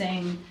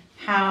noticing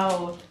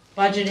how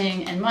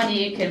budgeting and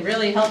money can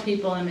really help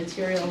people in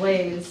material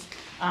ways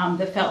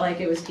that felt like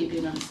it was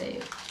keeping them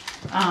safe.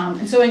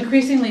 And so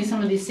increasingly,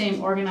 some of these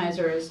same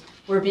organizers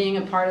were being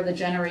a part of the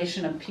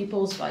generation of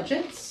people's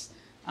budgets,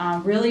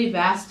 really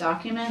vast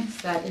documents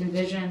that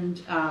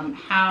envisioned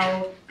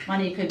how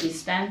money could be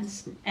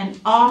spent, and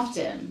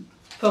often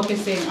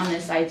focusing on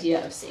this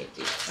idea of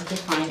safety, of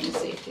defining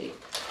safety.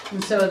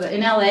 And so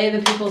in LA,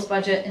 the People's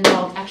Budget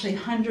involved actually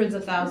hundreds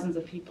of thousands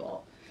of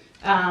people.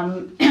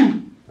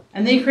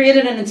 And they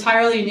created an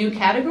entirely new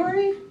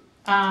category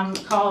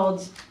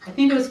called, I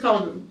think it was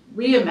called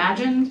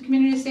Reimagined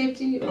Community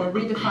Safety or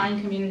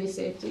Redefined Community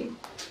Safety.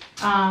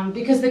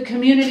 Because the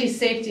community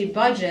safety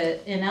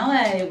budget in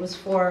LA was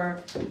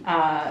for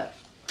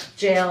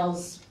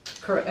jails,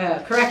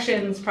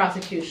 corrections,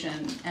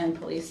 prosecution, and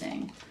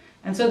policing.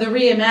 And so the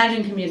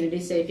reimagined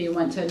community safety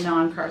went to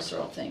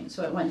non-carceral things.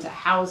 So it went to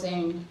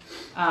housing,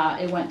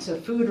 it went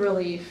to food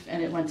relief,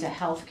 and it went to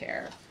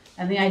healthcare.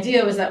 And the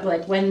idea was that,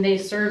 like, when they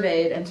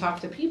surveyed and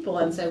talked to people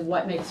and said,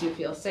 what makes you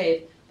feel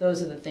safe?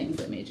 Those are the things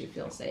that made you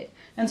feel safe.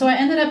 And so I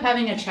ended up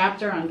having a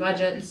chapter on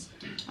budgets.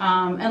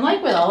 And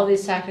like with all of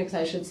these tactics,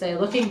 I should say,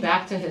 looking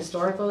back to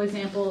historical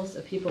examples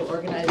of people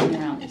organizing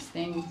around these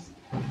things.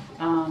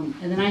 In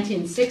the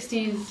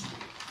 1960s,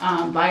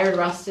 Bayard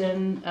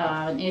Rustin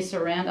and Asa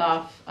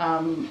Randolph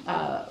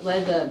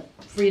led the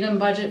Freedom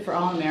Budget for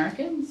All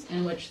Americans,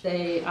 in which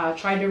they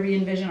tried to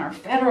re-envision our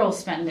federal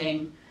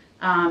spending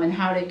and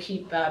how to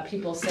keep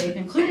people safe,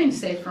 including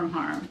safe from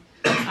harm,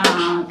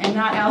 and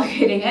not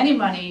allocating any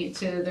money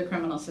to the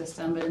criminal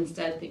system, but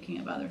instead thinking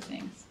of other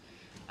things.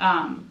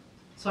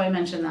 So I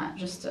mentioned that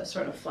just to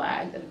sort of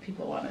flag that if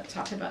people want to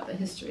talk about the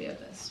history of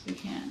this, we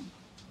can.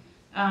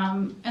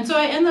 And so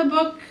I end the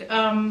book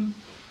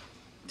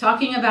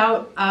talking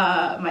about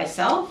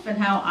myself and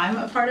how I'm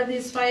a part of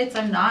these fights.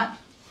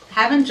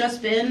 Haven't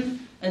just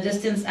been a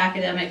distance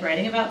academic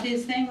writing about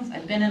these things.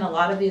 I've been in a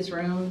lot of these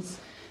rooms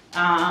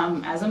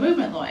as a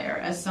movement lawyer,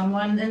 as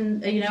someone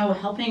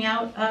helping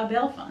out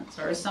bail funds,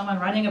 or as someone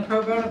running a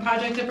pro bono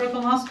project at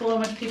Brooklyn Law School in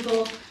which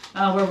people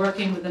were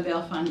working with the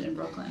bail fund in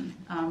Brooklyn,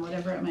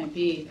 whatever it might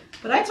be.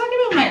 But I talk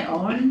about my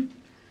own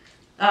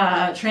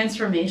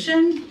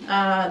transformation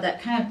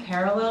that kind of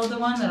paralleled the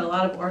one that a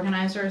lot of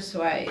organizers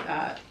who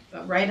I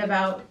write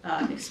about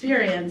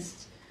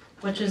experienced,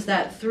 which is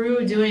that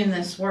through doing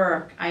this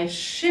work, I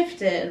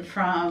shifted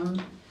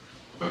from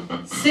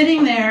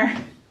sitting there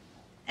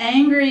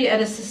angry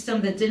at a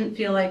system that didn't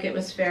feel like it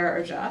was fair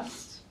or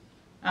just,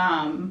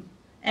 and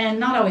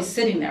not always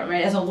sitting there,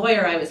 right? As a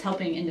lawyer, I was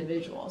helping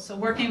individuals. So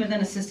working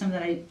within a system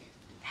that I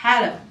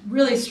had a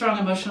really strong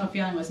emotional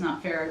feeling was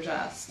not fair or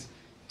just,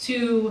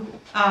 to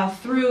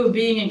through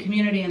being in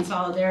community and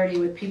solidarity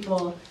with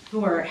people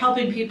who are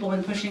helping people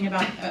and pushing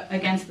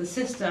against the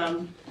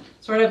system,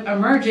 sort of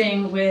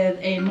emerging with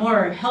a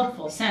more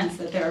helpful sense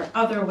that there are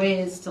other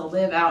ways to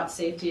live out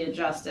safety and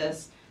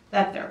justice,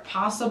 that they're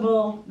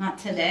possible, not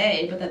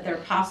today, but that they're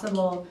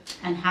possible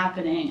and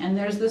happening. And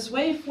there's this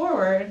way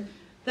forward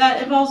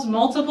that involves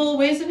multiple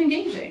ways of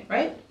engaging,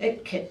 right?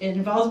 It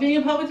involves being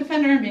a public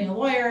defender and being a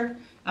lawyer.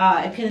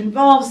 It can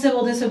involve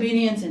civil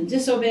disobedience and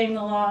disobeying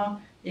the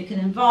law. It can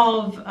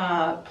involve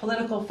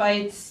political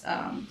fights.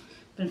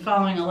 Been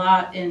following a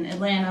lot in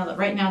Atlanta.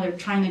 Right now they're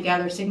trying to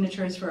gather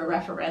signatures for a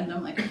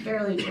referendum, like a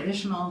fairly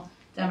traditional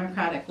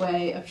democratic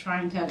way of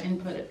trying to have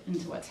input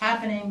into what's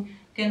happening.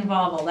 It can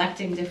involve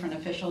electing different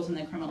officials in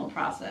the criminal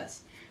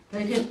process.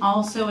 But it can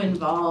also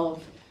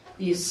involve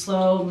these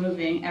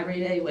slow-moving,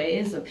 everyday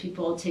ways of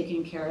people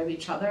taking care of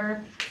each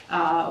other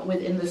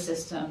within the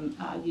system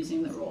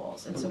using the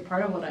rules. And so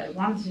part of what I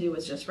wanted to do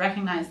was just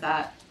recognize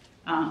that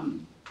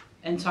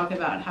and talk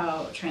about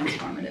how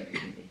transformative it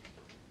can be.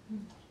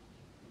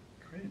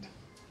 Great.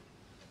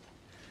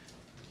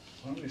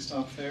 Why don't we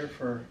stop there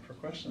for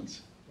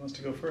questions? Who wants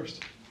to go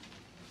first?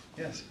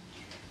 Yes.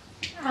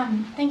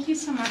 Thank you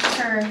so much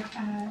for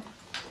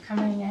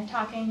coming and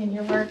talking and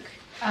your work.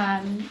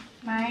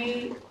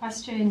 My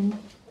question,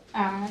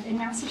 in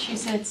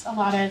Massachusetts, a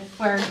lot of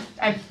where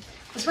I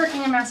was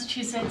working in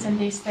Massachusetts and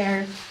based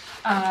there,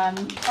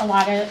 a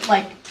lot of,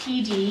 like,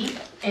 PD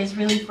is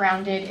really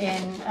grounded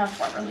in a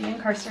formerly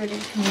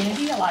incarcerated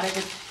community. A lot of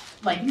it,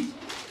 like,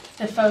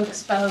 the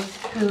folks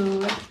both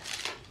who,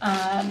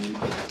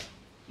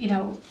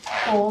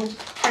 hold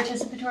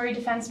participatory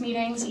defense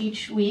meetings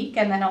each week,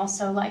 and then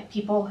also, like,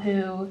 people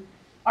who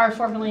are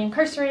formerly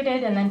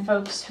incarcerated, and then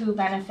folks who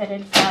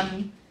benefited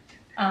from,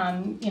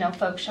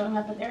 folks showing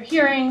up at their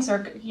hearings,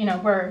 or,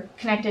 were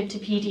connected to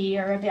PD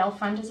or a bail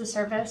fund as a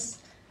service,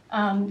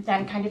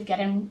 then kind of get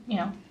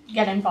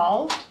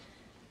involved.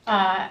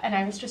 And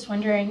I was just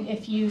wondering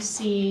if you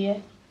see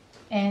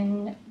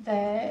in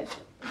the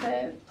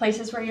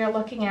places where you're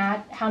looking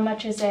at, how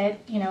much is it,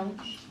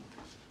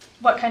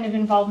 what kind of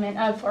involvement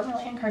of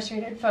formerly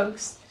incarcerated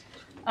folks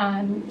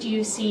do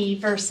you see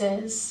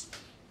versus,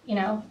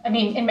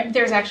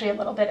 there's actually a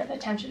little bit of a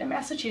tension in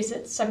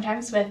Massachusetts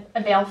sometimes with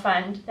a bail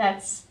fund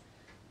that's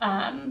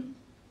kind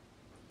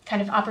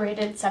of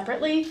operated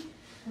separately.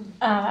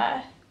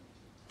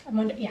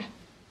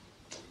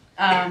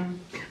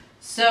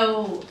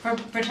 So for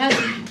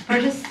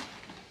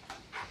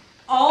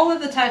all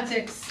of the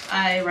tactics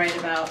I write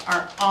about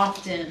are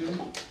often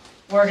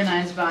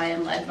organized by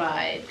and led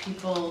by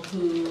people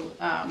who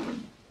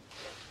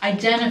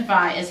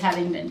identify as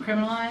having been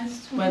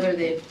criminalized, whether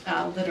they've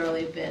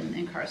literally been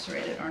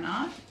incarcerated or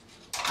not.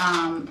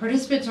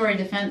 Participatory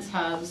defense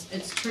hubs,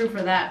 it's true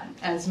for that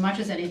as much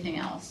as anything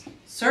else.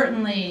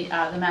 Certainly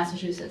the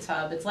Massachusetts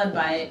hub, it's led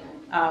by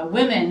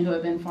women who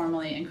have been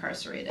formerly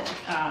incarcerated,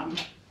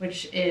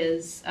 which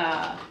is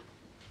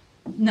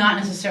not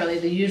necessarily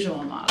the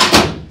usual model.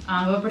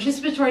 But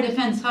participatory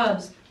defense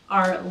hubs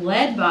are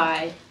led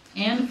by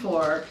and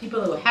for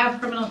people who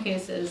have criminal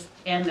cases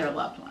and their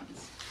loved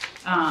ones.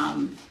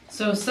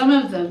 So some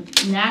of the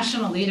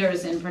national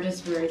leaders in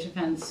participatory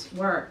defense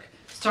work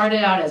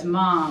started out as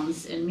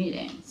moms in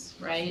meetings,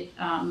 right?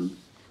 And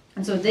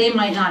so they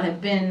might not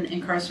have been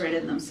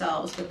incarcerated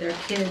themselves, but their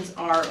kids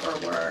are or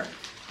were.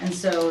 And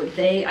so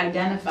they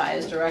identify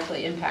as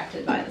directly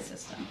impacted by the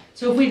system.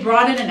 So if we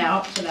broaden it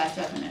out to that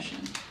definition,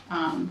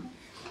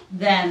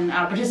 then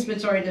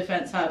participatory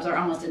defense hubs are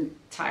almost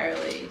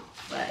entirely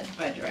led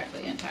by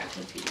directly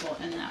impacted people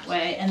in that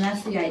way, and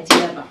that's the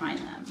idea behind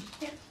them.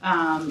 Yeah.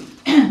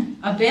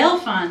 A bail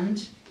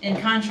fund, in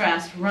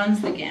contrast,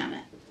 runs the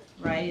gamut,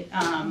 right?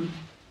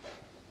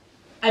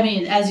 I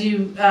mean, as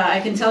you, I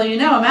can tell you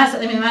know,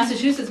 the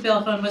Massachusetts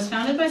bail fund was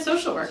founded by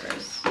social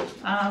workers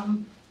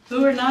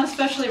who are not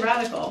especially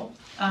radical,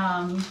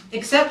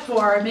 except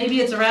for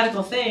maybe it's a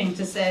radical thing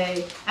to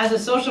say, as a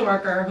social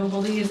worker who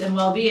believes in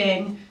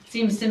well-being,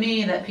 seems to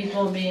me that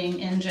people being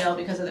in jail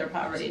because of their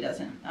poverty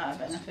doesn't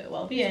benefit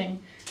well-being.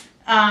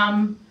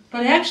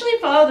 But I actually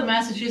follow the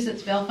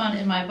Massachusetts Bail Fund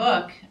in my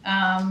book,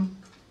 and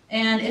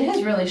it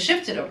has really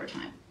shifted over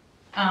time.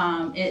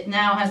 It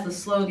now has the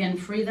slogan,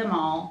 "Free them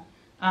all."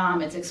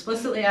 It's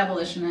explicitly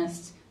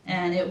abolitionist,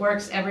 and it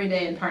works every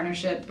day in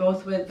partnership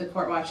both with the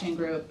court-watching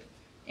group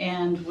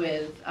and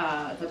with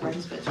the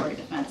Participatory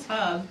Defense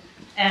Hub.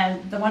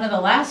 And one of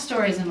the last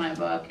stories in my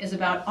book is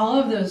about all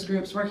of those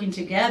groups working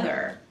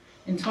together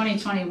in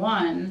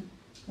 2021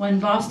 when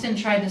Boston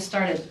tried to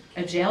start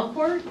a jail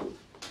court.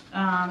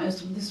 It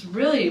was this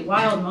really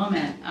wild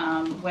moment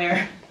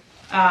where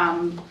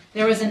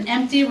there was an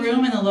empty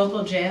room in the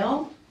local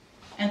jail,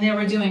 and they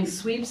were doing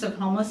sweeps of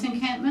homeless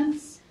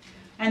encampments.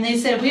 And they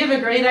said, we have a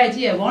great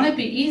idea. Won't it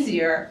be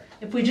easier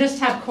if we just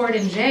have court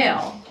in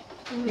jail?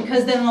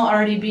 Because then they'll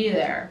already be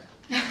there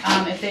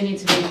if they need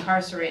to be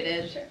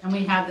incarcerated, and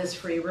we have this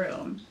free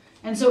room.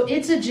 And so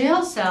it's a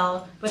jail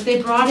cell, but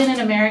they brought in an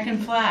American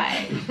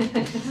flag.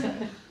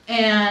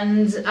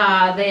 And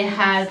they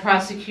had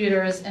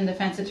prosecutors and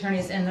defense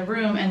attorneys in the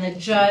room, and the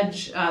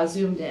judge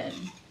zoomed in.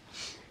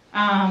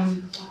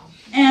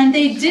 And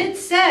they did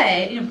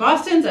say,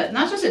 Boston's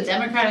not just a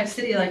democratic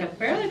city, like a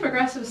fairly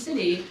progressive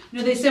city.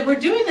 They said, we're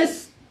doing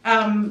this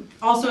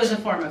also as a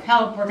form of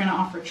help. We're going to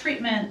offer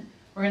treatment.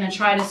 We're going to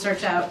try to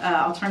search out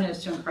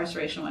alternatives to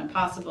incarceration when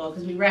possible,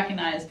 because we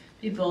recognize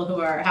people who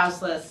are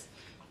houseless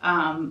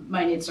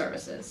might need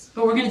services.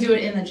 But we're going to do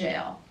it in the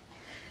jail.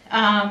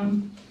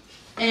 And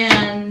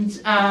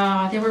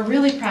they were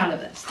really proud of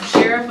this. The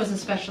sheriff was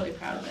especially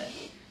proud of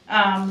it.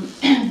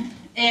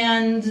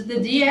 And the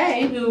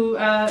DA, who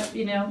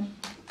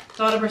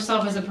thought of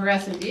herself as a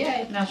progressive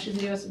DA, now she's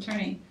a U.S.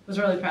 attorney, was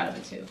really proud of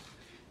it too.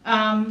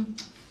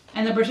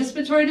 And the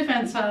Participatory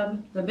Defense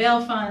Hub, the Bail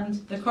Fund,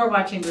 the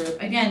Court-Watching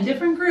Group, again,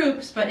 different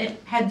groups, but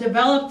it had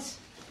developed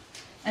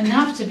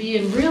enough to be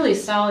in really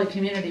solid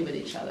community with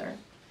each other.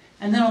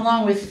 And then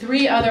along with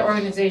 3 other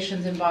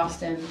organizations in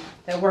Boston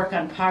that work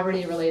on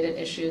poverty-related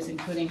issues,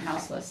 including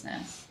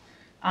houselessness.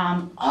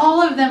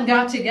 All of them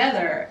got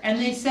together and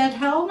they said,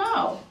 hell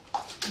no.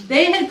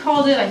 They had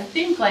called it, I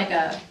think, like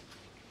a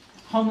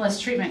homeless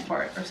treatment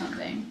court or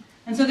something.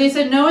 And so they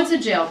said, no, it's a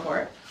jail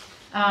court.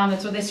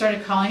 That's what they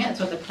started calling it. That's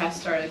what the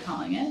press started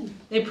calling it.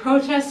 They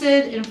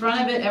protested in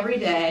front of it every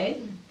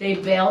day. They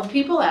bailed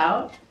people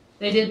out.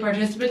 They did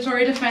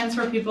participatory defense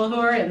for people who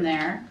are in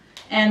there.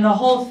 And the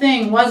whole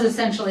thing was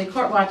essentially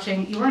court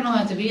watching. You weren't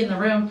allowed to be in the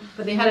room,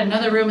 but they had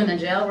another room in the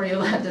jail where you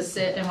were allowed to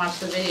sit and watch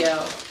the video,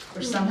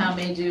 which somehow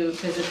made you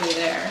physically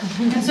there.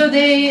 And so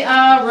they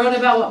wrote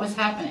about what was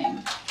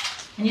happening.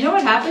 And you know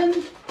what happened?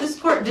 This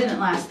court didn't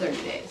last 30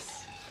 days.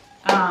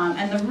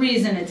 And the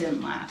reason it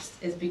didn't last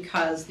is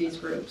because these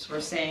groups were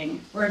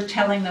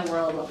telling the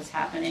world what was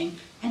happening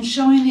and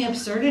showing the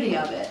absurdity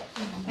of it.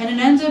 And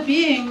it ends up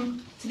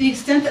being, to the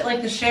extent that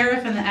like the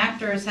sheriff and the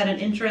actors had an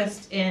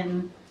interest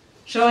in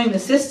showing the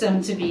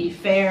system to be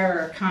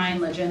fair,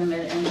 kind,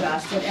 legitimate, and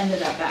just, it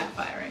ended up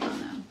backfiring on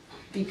them.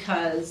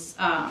 Because,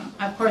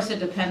 of course, it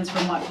depends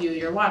from what view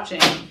you're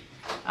watching.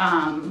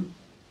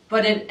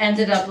 But it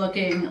ended up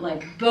looking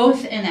like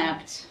both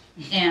inept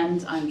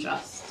and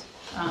unjust.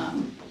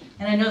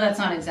 And I know that's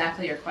not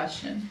exactly your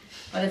question,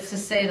 but it's to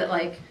say that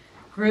like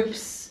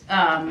groups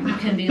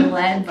can be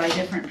led by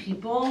different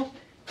people,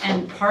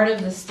 and part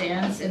of the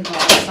stance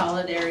involves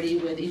solidarity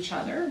with each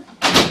other,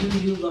 and who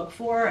you look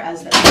for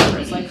as the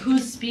members. Like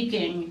who's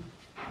speaking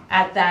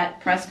at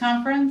that press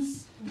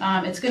conference?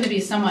 It's going to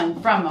be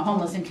someone from a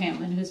homeless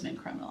encampment who's been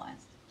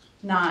criminalized,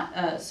 not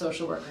a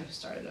social worker who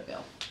started a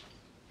bill.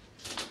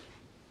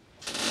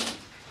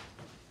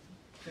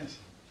 Yes.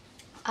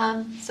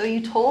 So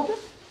you told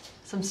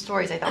some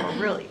stories I thought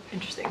were really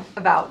interesting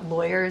about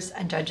lawyers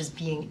and judges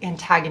being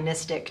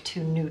antagonistic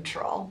to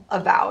neutral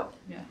about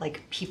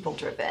like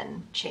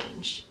people-driven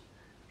change.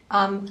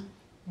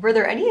 Were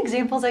there any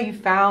examples that you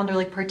found or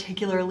like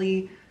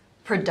particularly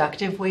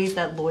productive ways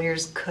that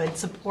lawyers could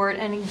support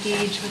and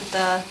engage with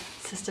the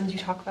systems you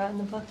talk about in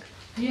the book?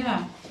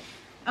 Yeah.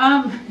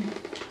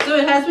 So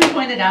it has been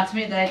pointed out to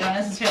me that I don't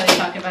necessarily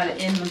talk about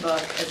it in the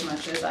book as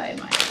much as I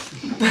might.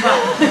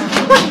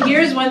 But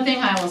here's one thing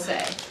I will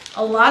say.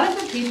 A lot of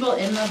the people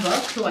in the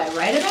book who I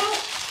write about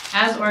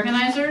as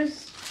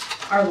organizers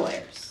are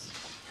lawyers.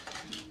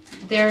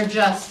 They're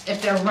just,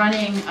 if they're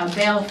running a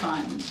bail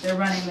fund, they're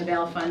running the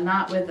bail fund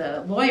not with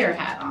a lawyer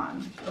hat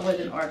on, but with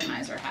an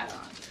organizer hat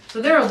on.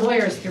 So there are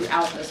lawyers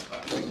throughout this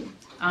book,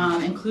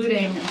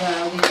 including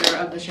the leader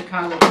of the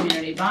Chicago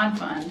Community Bond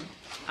Fund,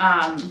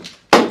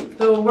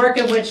 the work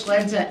of which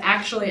led to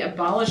actually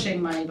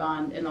abolishing money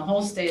bond in the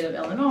whole state of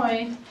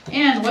Illinois.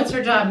 And what's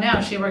her job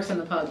now? She works in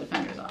the public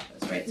defender's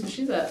office, right? So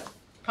she's a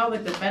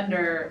public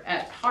defender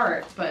at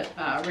heart, but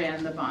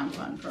ran the bond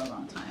fund for a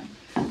long time.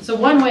 So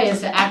one way is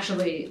to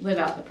actually live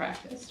out the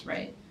practice,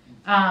 right?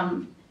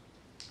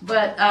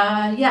 But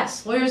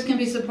yes, lawyers can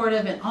be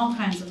supportive in all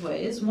kinds of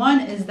ways.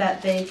 One is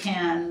that they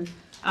can,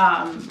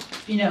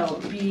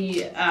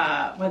 be,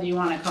 whether you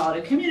want to call it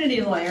a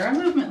community lawyer, a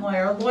movement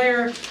lawyer, a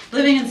lawyer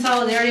living in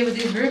solidarity with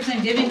these groups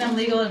and giving them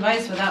legal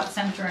advice without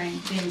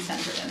being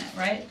centered in it,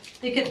 right?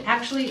 They could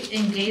actually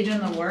engage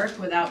in the work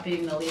without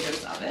being the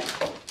leaders of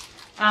it.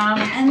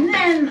 And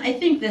then I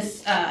think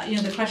this,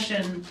 the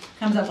question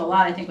comes up a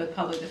lot, I think, with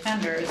public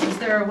defenders, is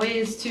there are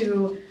ways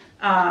to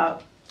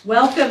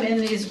welcome in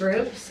these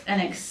groups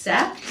and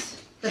accept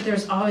that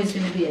there's always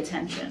going to be a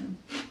tension.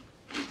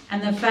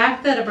 And the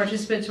fact that a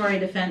participatory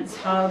defense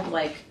hub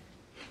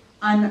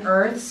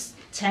unearths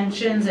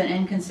tensions and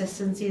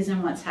inconsistencies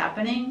in what's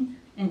happening,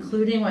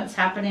 including what's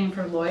happening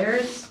for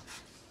lawyers,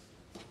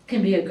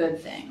 can be a good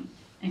thing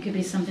and can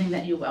be something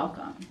that you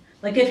welcome.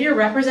 Like if you're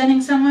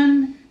representing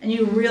someone and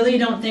you really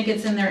don't think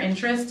it's in their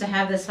interest to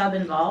have this hub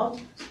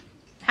involved,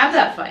 have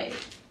that fight.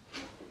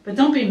 But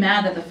don't be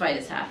mad that the fight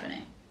is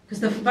happening. Because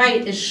the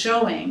fight is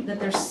showing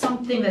that there's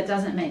something that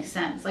doesn't make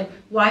sense. Like,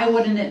 why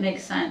wouldn't it make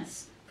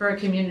sense for a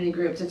community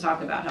group to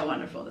talk about how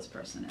wonderful this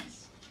person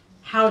is?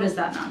 How does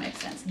that not make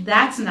sense?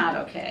 That's not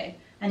okay.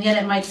 And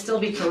yet it might still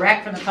be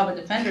correct from the public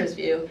defender's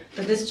view,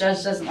 but this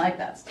judge doesn't like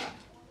that stuff.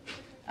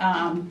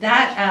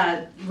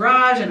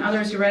 Raj and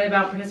others who write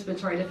about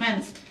participatory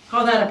defense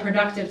call that a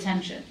productive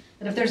tension.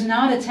 That if there's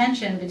not a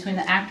tension between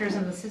the actors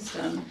in the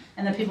system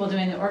and the people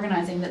doing the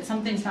organizing, that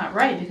something's not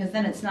right, because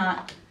then it's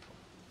not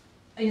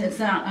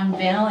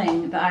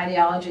unveiling the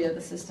ideology of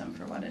the system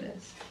for what it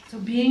is. So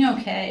being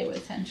okay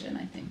with tension,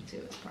 I think, too,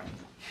 is part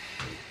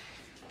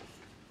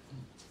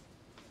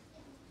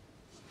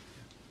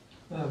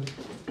of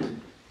it.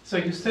 So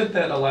you said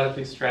that a lot of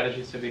these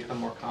strategies have become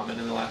more common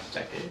in the last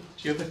decade.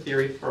 Do you have a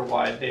theory for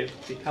why they've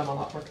become a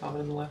lot more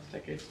common in the last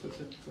decade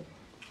specifically?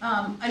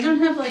 I don't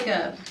have like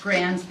a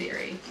grand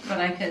theory,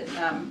 but I could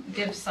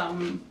give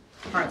some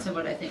parts of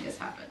what I think has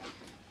happened.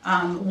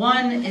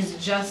 One is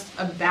just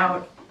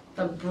about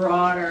the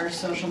broader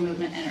social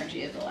movement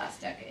energy of the last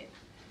decade.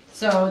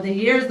 So the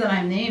years that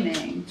I'm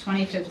naming,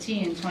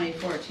 2015,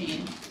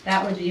 2014,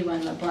 that would be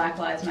when the Black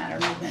Lives Matter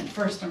movement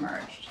first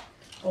emerged,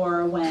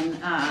 or when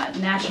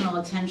national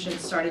attention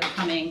started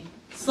coming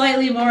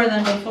slightly more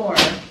than before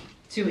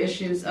to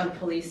issues of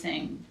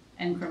policing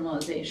and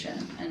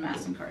criminalization and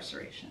mass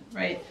incarceration,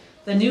 right?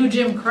 The new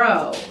Jim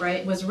Crow,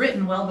 right, was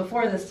written well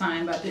before this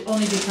time, but it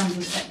only becomes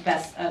a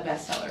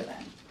bestseller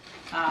then,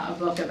 a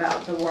book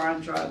about the war on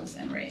drugs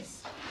and race.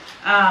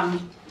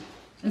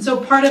 And so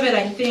part of it,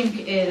 I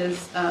think,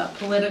 is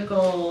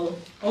political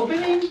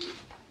opening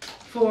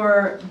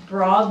for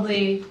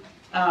broadly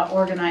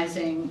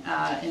organizing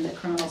in the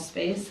criminal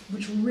space,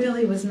 which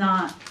really was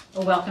not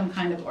a welcome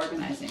kind of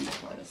organizing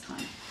before this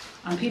time.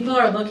 People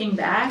are looking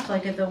back,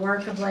 like at the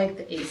work of like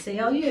the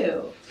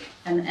ACLU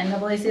and the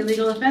NAACP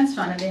Legal Defense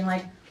Fund, and being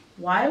like,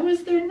 why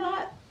was there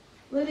not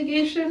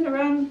litigation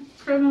around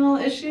criminal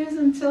issues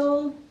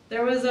until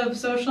there was a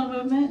social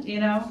movement, you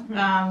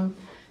know?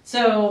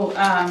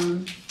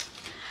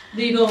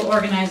 Legal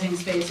organizing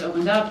space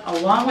opened up.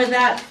 Along with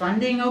that,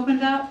 funding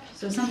opened up.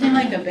 So something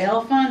like a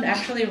bail fund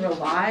actually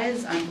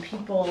relies on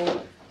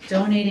people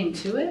donating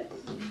to it.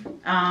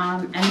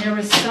 And there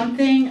was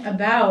something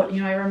about,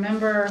 I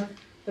remember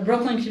the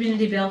Brooklyn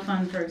Community Bail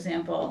Fund, for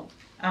example,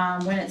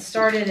 when it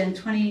started in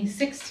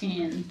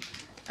 2016,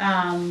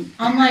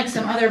 unlike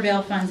some other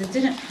bail funds, it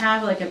didn't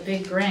have like a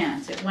big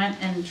grant. It went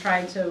and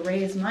tried to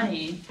raise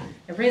money.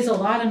 It raised a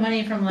lot of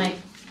money from like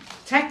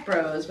tech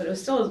bros, but it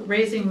was still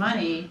raising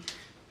money.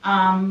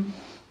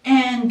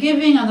 And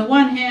giving, on the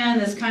one hand,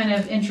 this kind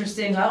of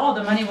interesting, oh,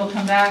 the money will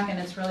come back and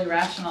it's really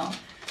rational.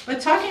 But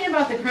talking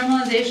about the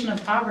criminalization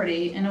of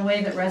poverty in a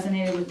way that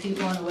resonated with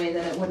people in a way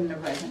that it wouldn't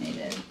have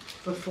resonated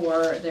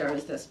before there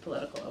was this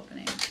political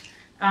opening.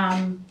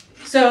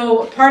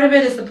 So part of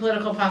it is the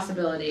political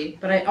possibility,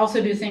 but I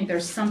also do think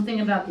there's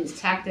something about these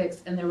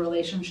tactics and their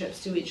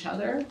relationships to each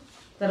other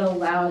that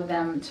allowed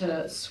them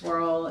to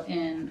swirl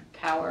in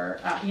power.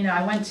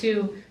 I went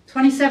to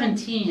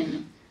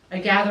 2017, a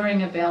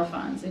gathering of bail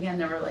funds. Again,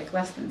 there were like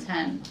less than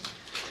 10.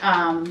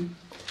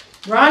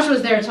 Raj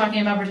was there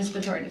talking about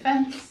participatory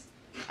defense,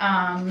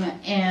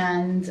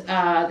 and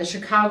the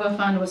Chicago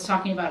Fund was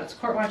talking about its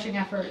court watching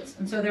efforts,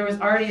 and so there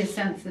was already a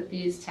sense that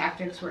these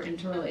tactics were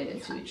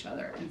interrelated to each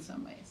other in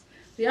some ways.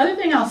 The other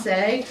thing I'll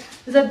say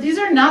is that these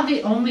are not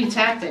the only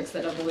tactics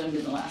that have ballooned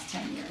in the last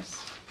 10 years.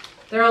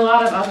 There are a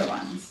lot of other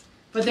ones,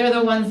 but they're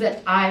the ones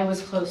that I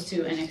was close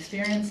to and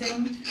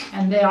experiencing,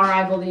 and they are,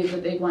 I believe, the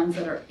big ones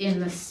that are in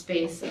the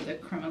space of the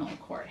criminal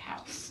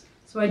courthouse.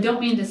 So I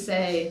don't mean to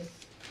say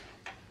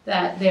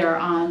that they're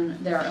on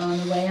their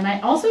own way, and I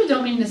also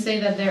don't mean to say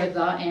that they're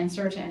the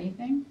answer to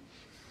anything.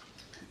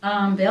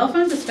 Bail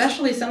funds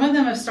especially, some of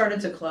them have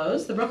started to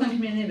close. The Brooklyn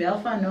Community Bail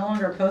Fund no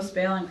longer posts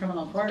bail in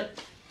criminal court.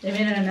 They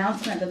made an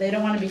announcement that they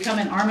don't want to become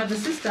an arm of the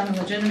system and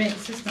legitimate the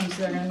system,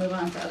 so they're going to move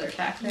on to other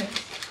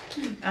tactics.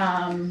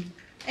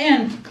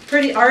 And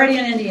already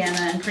in Indiana,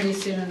 and pretty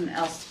soon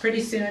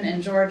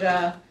in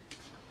Georgia,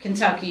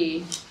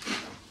 Kentucky,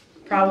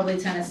 probably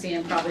Tennessee,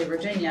 and probably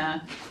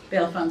Virginia,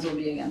 bail funds will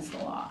be against the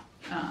law.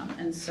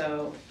 And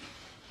so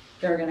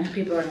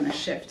people are going to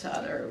shift to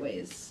other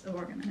ways of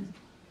organizing.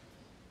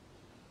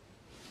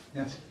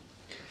 Yes.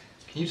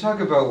 Can you talk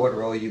about what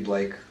role you'd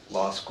like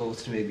law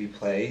schools to maybe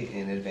play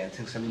in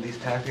advancing some of these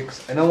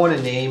tactics? I don't want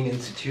to name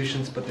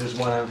institutions, but there's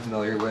one I'm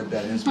familiar with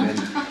that has been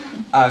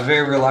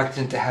very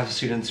reluctant to have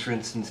students, for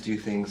instance, do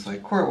things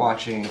like court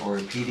watching or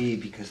PD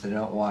because they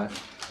don't want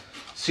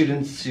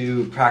students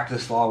to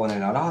practice law when they're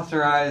not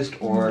authorized,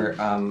 or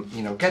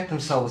get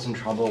themselves in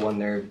trouble when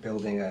they're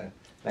building a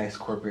nice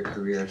corporate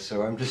career.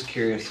 So I'm just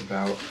curious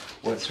about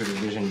what sort of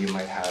vision you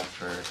might have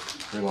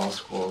for law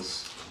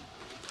schools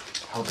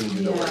helping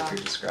do the work you're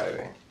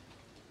describing.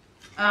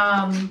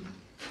 I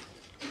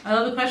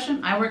love the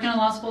question. I work in a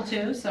law school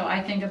too, so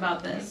I think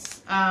about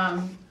this.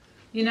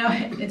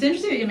 It's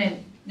interesting that you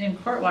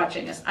named court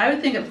watching. I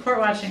would think of court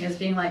watching as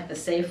being like the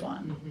safe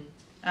one.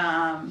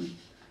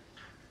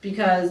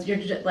 Because you're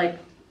just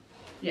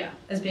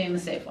as being the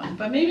safe one.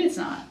 But maybe it's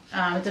not.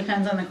 It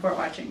depends on the court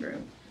watching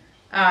group.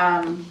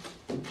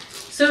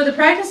 So the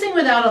practicing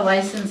without a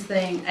license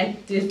thing, I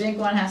do think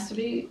one has to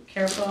be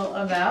careful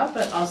about,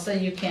 but also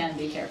you can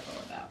be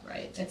careful about,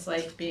 right? It's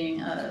like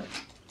being a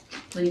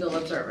legal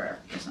observer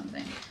or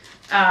something.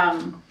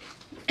 I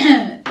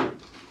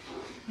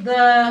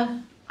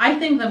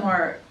think the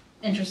more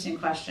interesting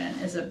question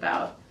is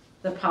about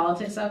the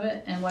politics of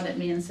it and what it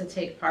means to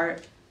take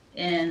part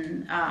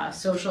in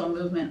social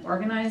movement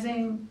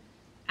organizing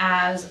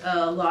as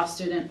a law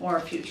student or a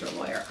future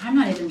lawyer. I'm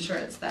not even sure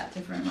it's that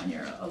different when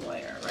you're a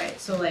lawyer, right?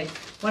 So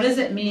what does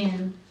it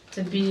mean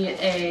to be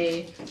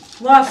a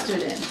law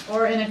student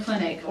or in a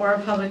clinic or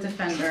a public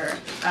defender,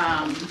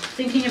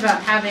 thinking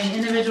about having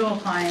individual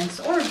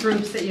clients or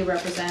groups that you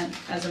represent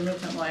as a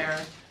movement lawyer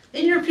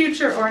in your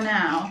future or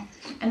now,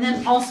 and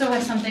then also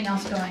have something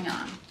else going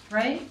on,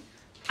 right?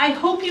 I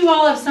hope you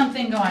all have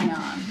something going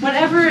on,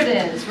 whatever it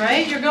is,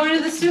 right? You're going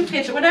to the soup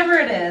kitchen, whatever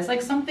it is,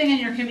 like something in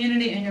your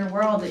community, in your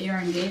world that you're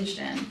engaged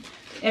in.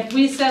 If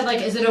we said,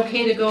 is it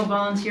okay to go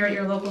volunteer at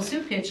your local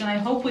soup kitchen? I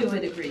hope we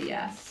would agree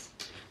yes.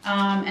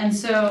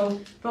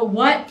 But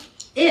what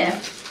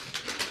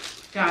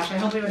if, gosh, I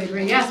hope we would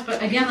agree yes,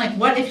 but again,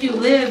 what if you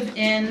live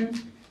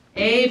in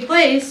a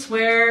place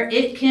where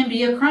it can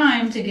be a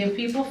crime to give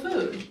people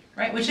food,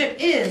 right? Which it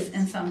is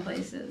in some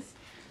places.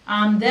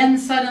 Then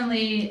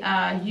suddenly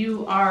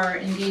you are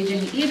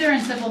engaging either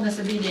in civil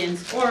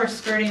disobedience or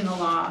skirting the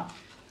law.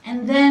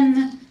 And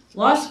then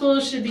law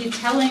schools should be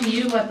telling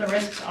you what the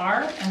risks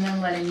are and then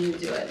letting you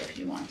do it if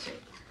you want to.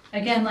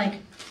 Again,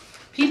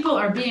 people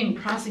are being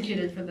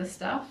prosecuted for this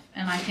stuff,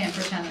 and I can't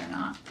pretend they're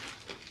not.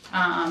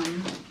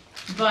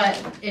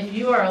 But if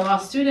you are a law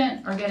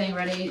student or getting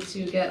ready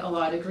to get a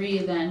law degree,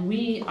 then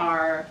we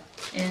are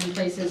in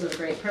places of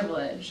great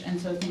privilege, and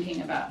so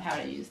thinking about how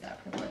to use that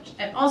privilege.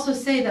 I'd also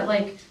say that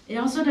it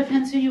also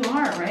depends who you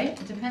are, right?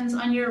 It depends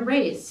on your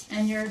race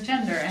and your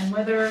gender and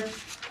whether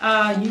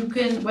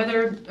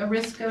whether a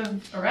risk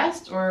of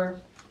arrest or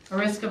a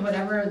risk of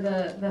whatever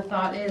the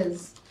thought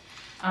is,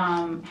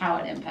 how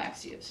it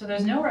impacts you. So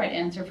there's no right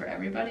answer for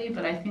everybody,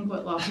 but I think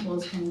what law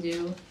schools can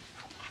do,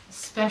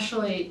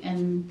 especially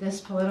in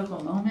this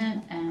political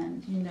moment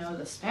and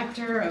the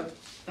specter of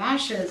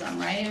fascism,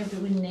 right? If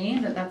we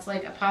name that's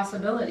a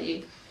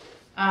possibility,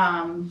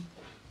 well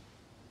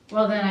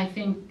then I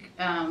think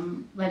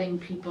letting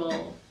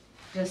people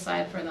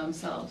decide for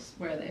themselves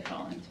where they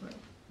fall into it.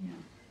 Yeah.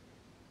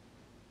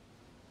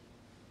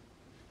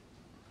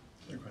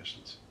 Other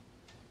questions?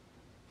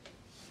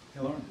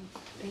 Hey, Lauren.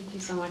 Thank you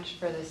so much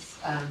for this.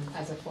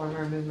 As a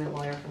former movement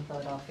lawyer from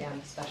Philadelphia, I'm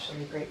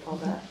especially grateful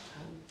to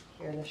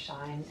hear the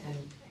shine and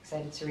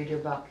excited to read your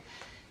book.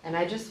 And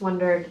I just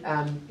wondered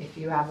if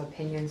you have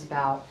opinions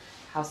about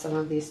how some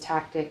of these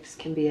tactics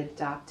can be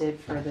adapted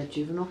for the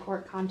juvenile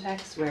court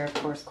context, where of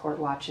course court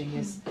watching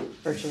is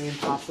virtually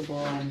impossible,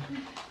 and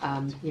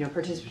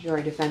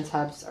participatory defense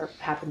hubs are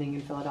happening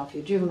in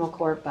Philadelphia juvenile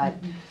court, but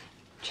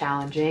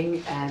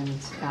challenging, and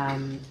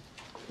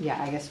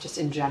yeah, I guess just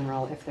in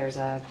general, if there's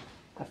a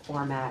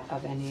format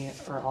of any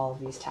or all of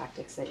these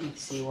tactics that you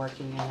see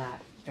working in that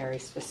very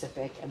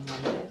specific and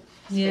limited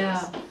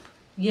space.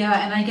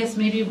 Yeah, and I guess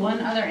maybe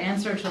one other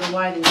answer to the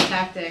why these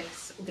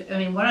tactics, I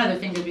mean, one other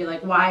thing would be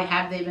like, why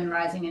have they been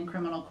rising in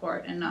criminal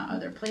court and not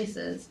other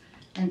places?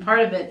 And part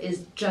of it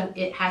is just,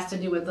 it has to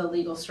do with the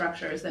legal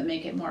structures that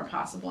make it more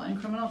possible in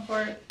criminal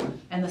court.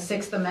 And the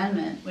Sixth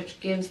Amendment, which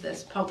gives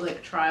this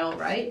public trial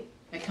right,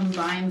 it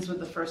combines with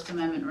the First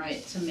Amendment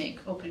right to make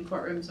open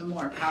courtrooms a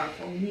more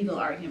powerful legal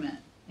argument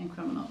in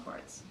criminal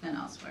courts than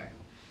elsewhere.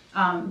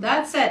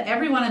 That said,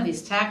 every one of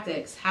these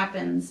tactics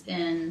happens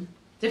in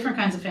different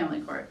kinds of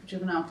family court,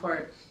 juvenile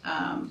court,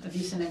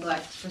 abuse and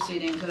neglect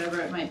proceedings, whatever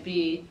it might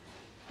be,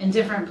 in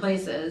different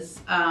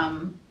places,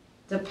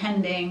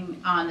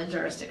 depending on the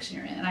jurisdiction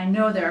you're in. And I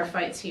know there are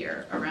fights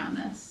here around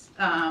this.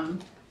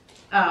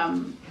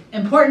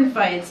 Important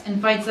fights,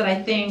 and fights that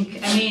I think,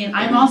 I mean,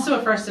 I'm also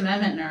a First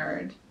Amendment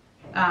nerd,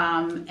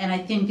 and I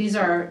think these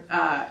are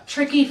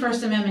tricky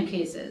First Amendment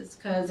cases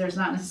because there's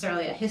not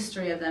necessarily a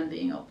history of them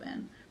being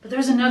open. But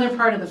there's another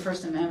part of the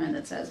First Amendment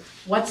that says,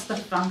 what's the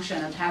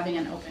function of having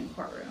an open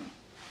courtroom?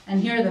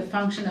 And here the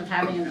function of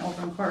having an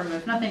open courtroom,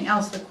 if nothing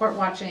else, the court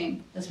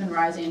watching that's been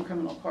rising in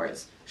criminal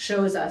courts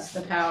shows us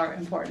the power,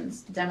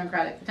 importance,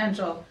 democratic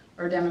potential,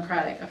 or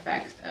democratic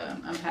effect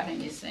of having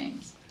these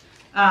things.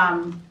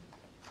 And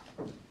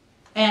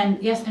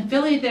yes, in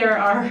Philly there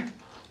are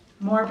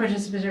more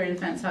participatory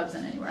defense hubs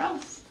than anywhere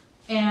else.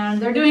 And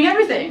they're doing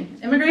everything,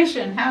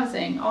 immigration,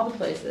 housing, all the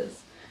places.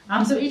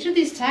 So each of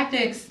these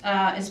tactics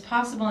is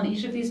possible in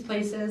each of these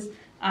places.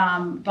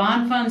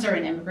 Bond funds are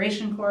in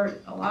immigration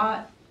court a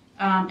lot,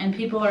 and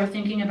people are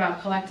thinking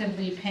about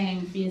collectively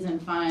paying fees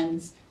and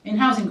fines in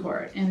housing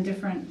court in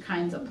different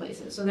kinds of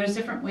places. So there's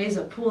different ways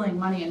of pooling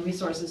money and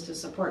resources to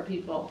support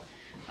people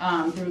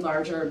through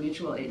larger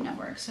mutual aid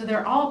networks. So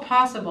they're all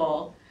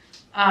possible,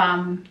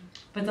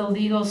 but the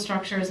legal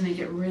structures make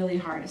it really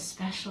hard,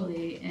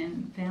 especially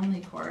in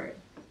family court,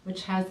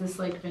 which has this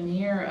like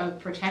veneer of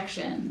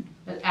protection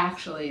that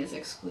actually is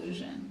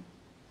exclusion.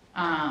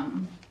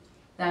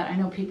 That I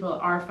know people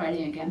are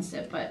fighting against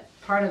it, but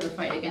part of the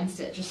fight against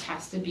it just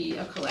has to be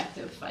a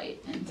collective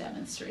fight and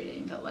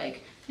demonstrating that,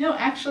 like, you know,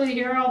 actually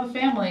here are all the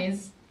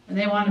families and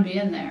they want to be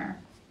in there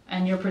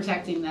and you're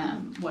protecting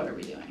them. What are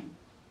we doing?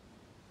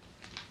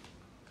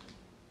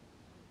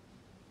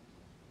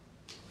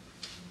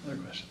 Other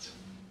questions?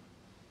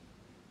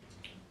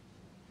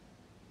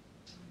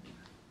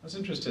 I was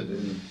interested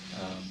in,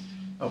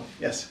 oh,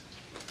 yes.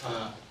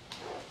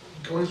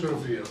 Going sort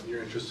of,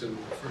 your interest in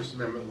First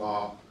Amendment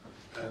law,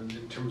 and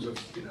in terms of,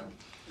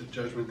 the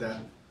judgment that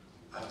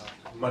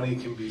money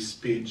can be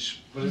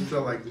speech, what is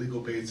the legal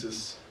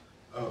basis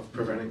of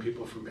preventing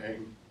people from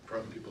paying for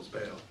other people's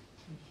bail?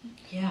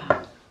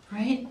 Yeah,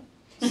 right?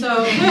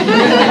 So,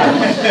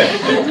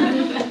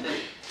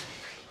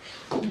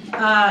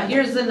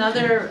 here's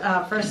another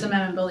First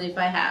Amendment belief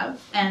I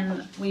have,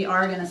 and we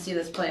are going to see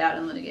this play out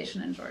in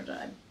litigation in Georgia,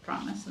 I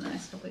promise, in the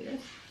next couple of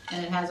years.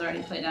 And it has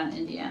already played out in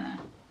Indiana.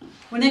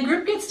 When a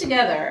group gets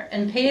together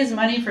and pays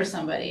money for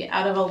somebody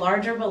out of a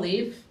larger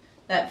belief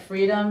that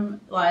freedom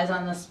lies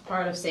on this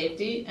part of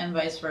safety and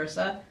vice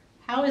versa,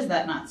 how is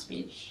that not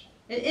speech?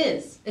 It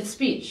is. It's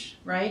speech,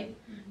 right?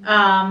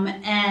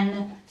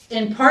 And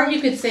in part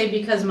you could say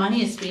because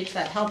money is speech,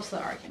 that helps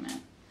the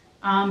argument.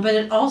 But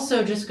it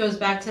also just goes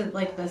back to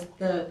like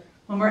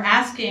when we're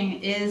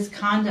asking, is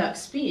conduct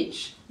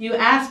speech? You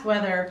ask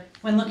whether,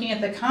 when looking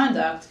at the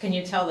conduct, can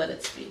you tell that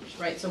it's speech,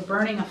 right? So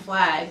burning a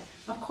flag,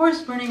 of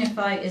course burning a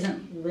flag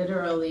isn't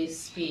literally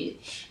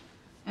speech.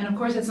 And of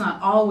course it's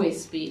not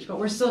always speech, but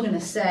we're still going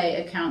to say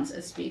it counts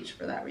as speech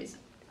for that reason.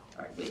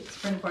 The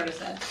Supreme Court has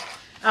said.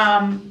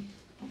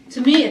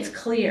 To me, it's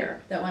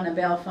clear that when a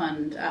bail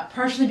fund,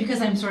 partially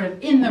because I'm sort of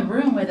in the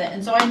room with it,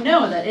 and so I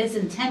know that it's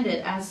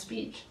intended as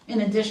speech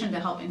in addition to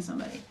helping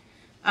somebody.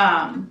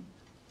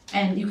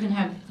 And you can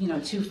have,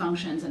 two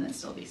functions and it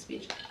still be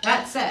speech.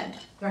 That said,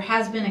 there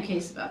has been a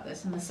case about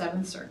this in the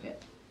Seventh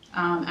Circuit.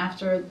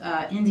 After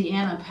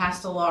Indiana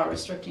passed a law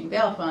restricting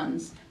bail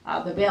funds,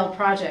 the Bail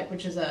Project,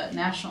 which is a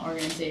national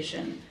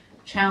organization,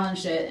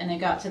 challenged it, and it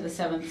got to the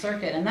Seventh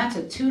Circuit. And that's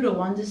a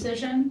 2-to-1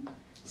 decision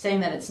saying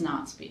that it's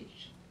not speech.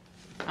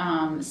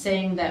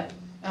 Saying that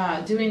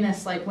doing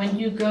this, like when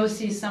you go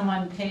see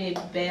someone pay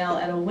bail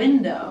at a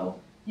window,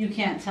 you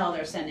can't tell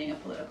they're sending a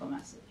political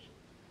message.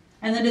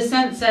 And the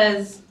dissent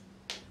says,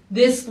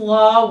 this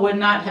law would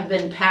not have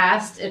been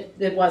passed if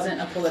it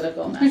wasn't a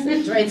political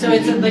message, right? So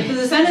it's like the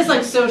dissent is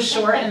like so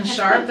short and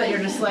sharp that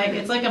you're just like,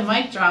 it's like a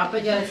mic drop,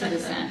 but yet it's a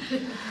dissent.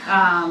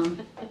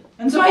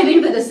 And so I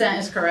think the dissent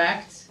is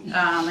correct.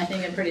 I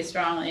think it pretty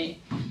strongly.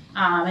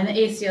 And the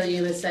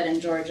ACLU has said in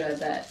Georgia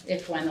that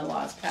if when the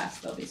law is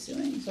passed, they'll be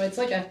suing. So it's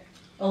like a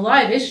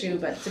live issue,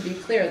 but to be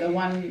clear, the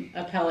one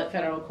appellate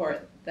federal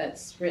court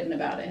that's written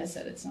about it has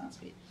said it's not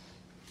speech.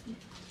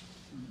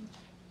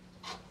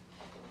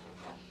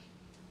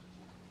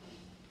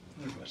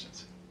 Other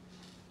questions?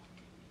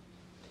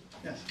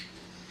 Yes.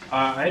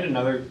 I had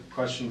another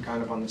question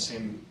kind of on the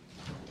same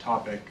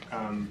topic.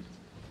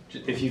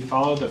 If you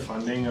follow the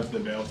funding of the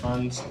bail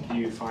funds, do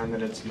you find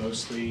that it's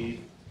mostly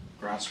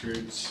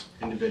grassroots,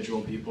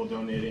 individual people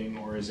donating,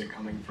 or is it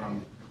coming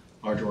from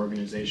larger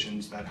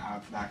organizations that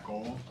have that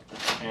goal?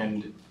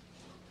 And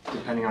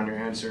depending on your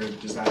answer,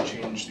 does that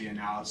change the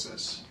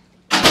analysis?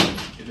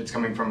 If it's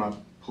coming from a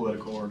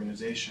political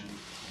organization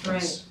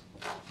that's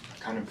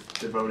kind of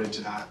devoted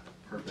to that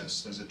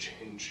purpose, does it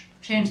change?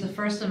 Change the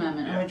First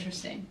Amendment. Oh,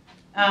 interesting.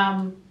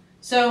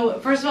 So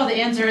first of all, the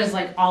answer is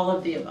like all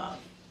of the above.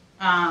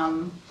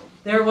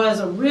 There was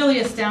a really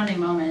astounding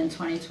moment in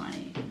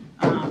 2020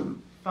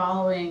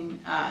 following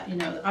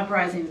the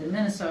uprisings in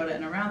Minnesota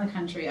and around the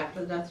country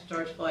after the death of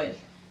George Floyd,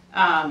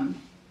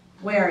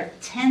 where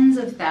tens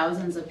of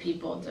thousands of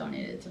people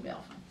donated to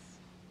bail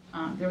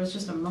funds. There was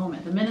just a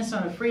moment. The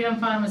Minnesota Freedom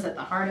Fund was at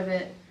the heart of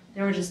it.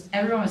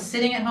 Everyone was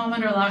sitting at home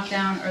under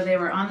lockdown, or they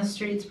were on the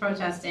streets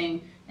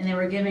protesting, and they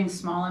were giving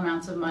small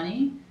amounts of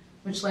money,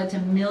 which led to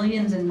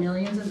millions and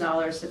millions of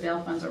dollars to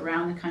bail funds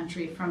around the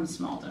country from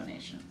small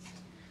donations.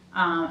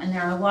 And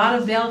there are a lot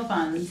of bail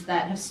funds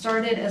that have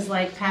started as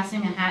like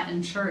passing a hat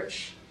in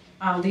church,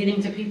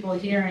 leading to people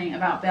hearing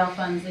about bail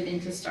funds, leading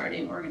to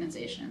starting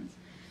organizations.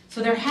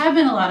 So there have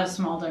been a lot of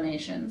small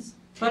donations,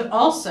 but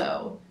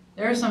also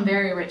there are some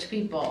very rich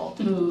people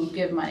who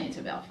give money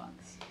to bail funds.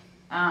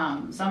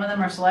 Some of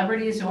them are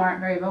celebrities who aren't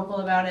very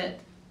vocal about it,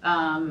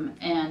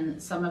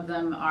 and some of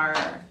them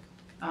are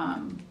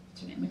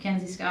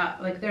Mackenzie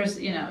Scott. Like there's,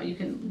 you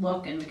can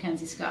look in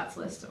Mackenzie Scott's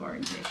list of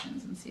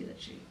organizations and see that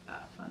she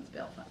funds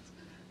bail funds.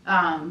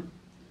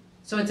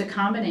 So it's a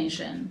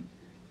combination,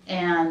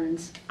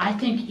 and I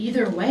think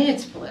either way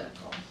it's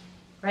political,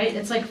 right?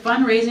 It's like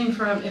fundraising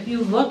for, if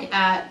you look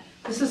at,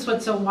 this is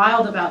what's so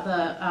wild about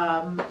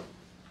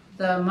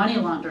the money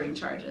laundering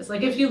charges.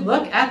 Like if you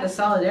look at the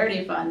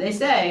Solidarity Fund, they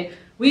say,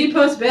 we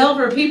post bail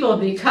for people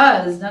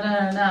because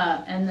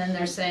and then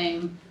they're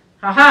saying,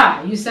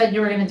 haha, you said you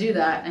were going to do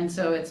that, and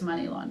so it's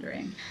money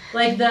laundering.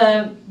 Like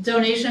the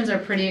donations are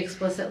pretty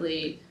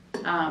explicitly,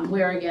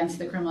 we're against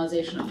the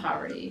criminalization of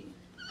poverty,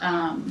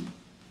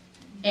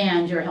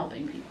 and you're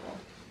helping people.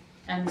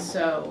 And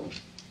so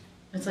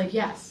it's like,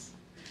 yes.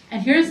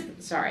 And here's,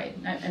 sorry,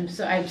 I'm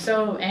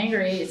so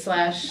angry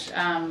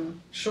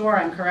 / sure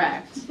I'm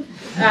correct,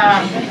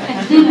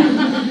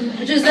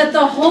 which is that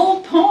the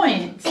whole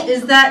point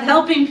is that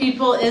helping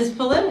people is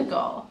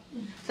political.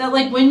 That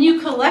like when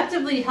you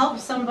collectively help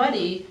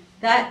somebody,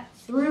 that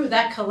through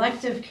that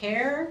collective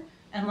care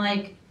and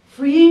like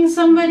freeing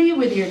somebody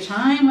with your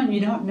time when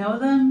you don't know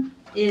them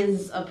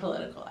is a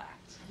political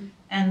act.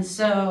 And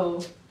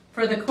so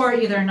for the court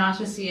either not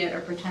to see it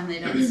or pretend they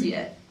don't see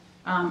it,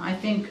 I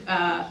think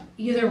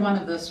either one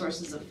of those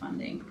sources of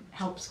funding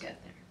helps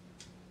get there.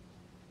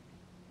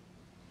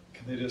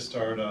 Can they just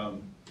start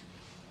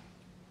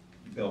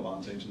bail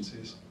bonds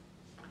agencies?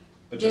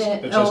 But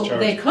charge.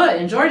 They could.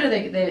 In Georgia,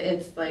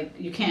 it's like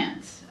you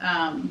can't.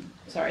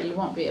 Sorry, you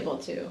won't be able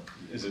to.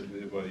 Is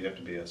it, well, you have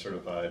to be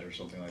certified or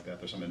something like that?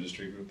 There's some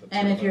industry group that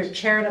And if you're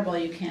charitable,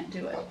 you can't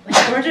do it.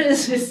 Like Georgia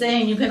is just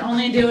saying you can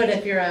only do it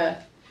if you're a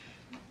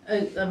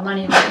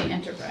money-making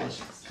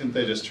enterprise. Couldn't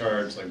they just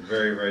charge like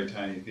very, very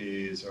tiny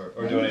fees or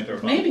donate their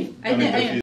funds? Maybe. Donate their fees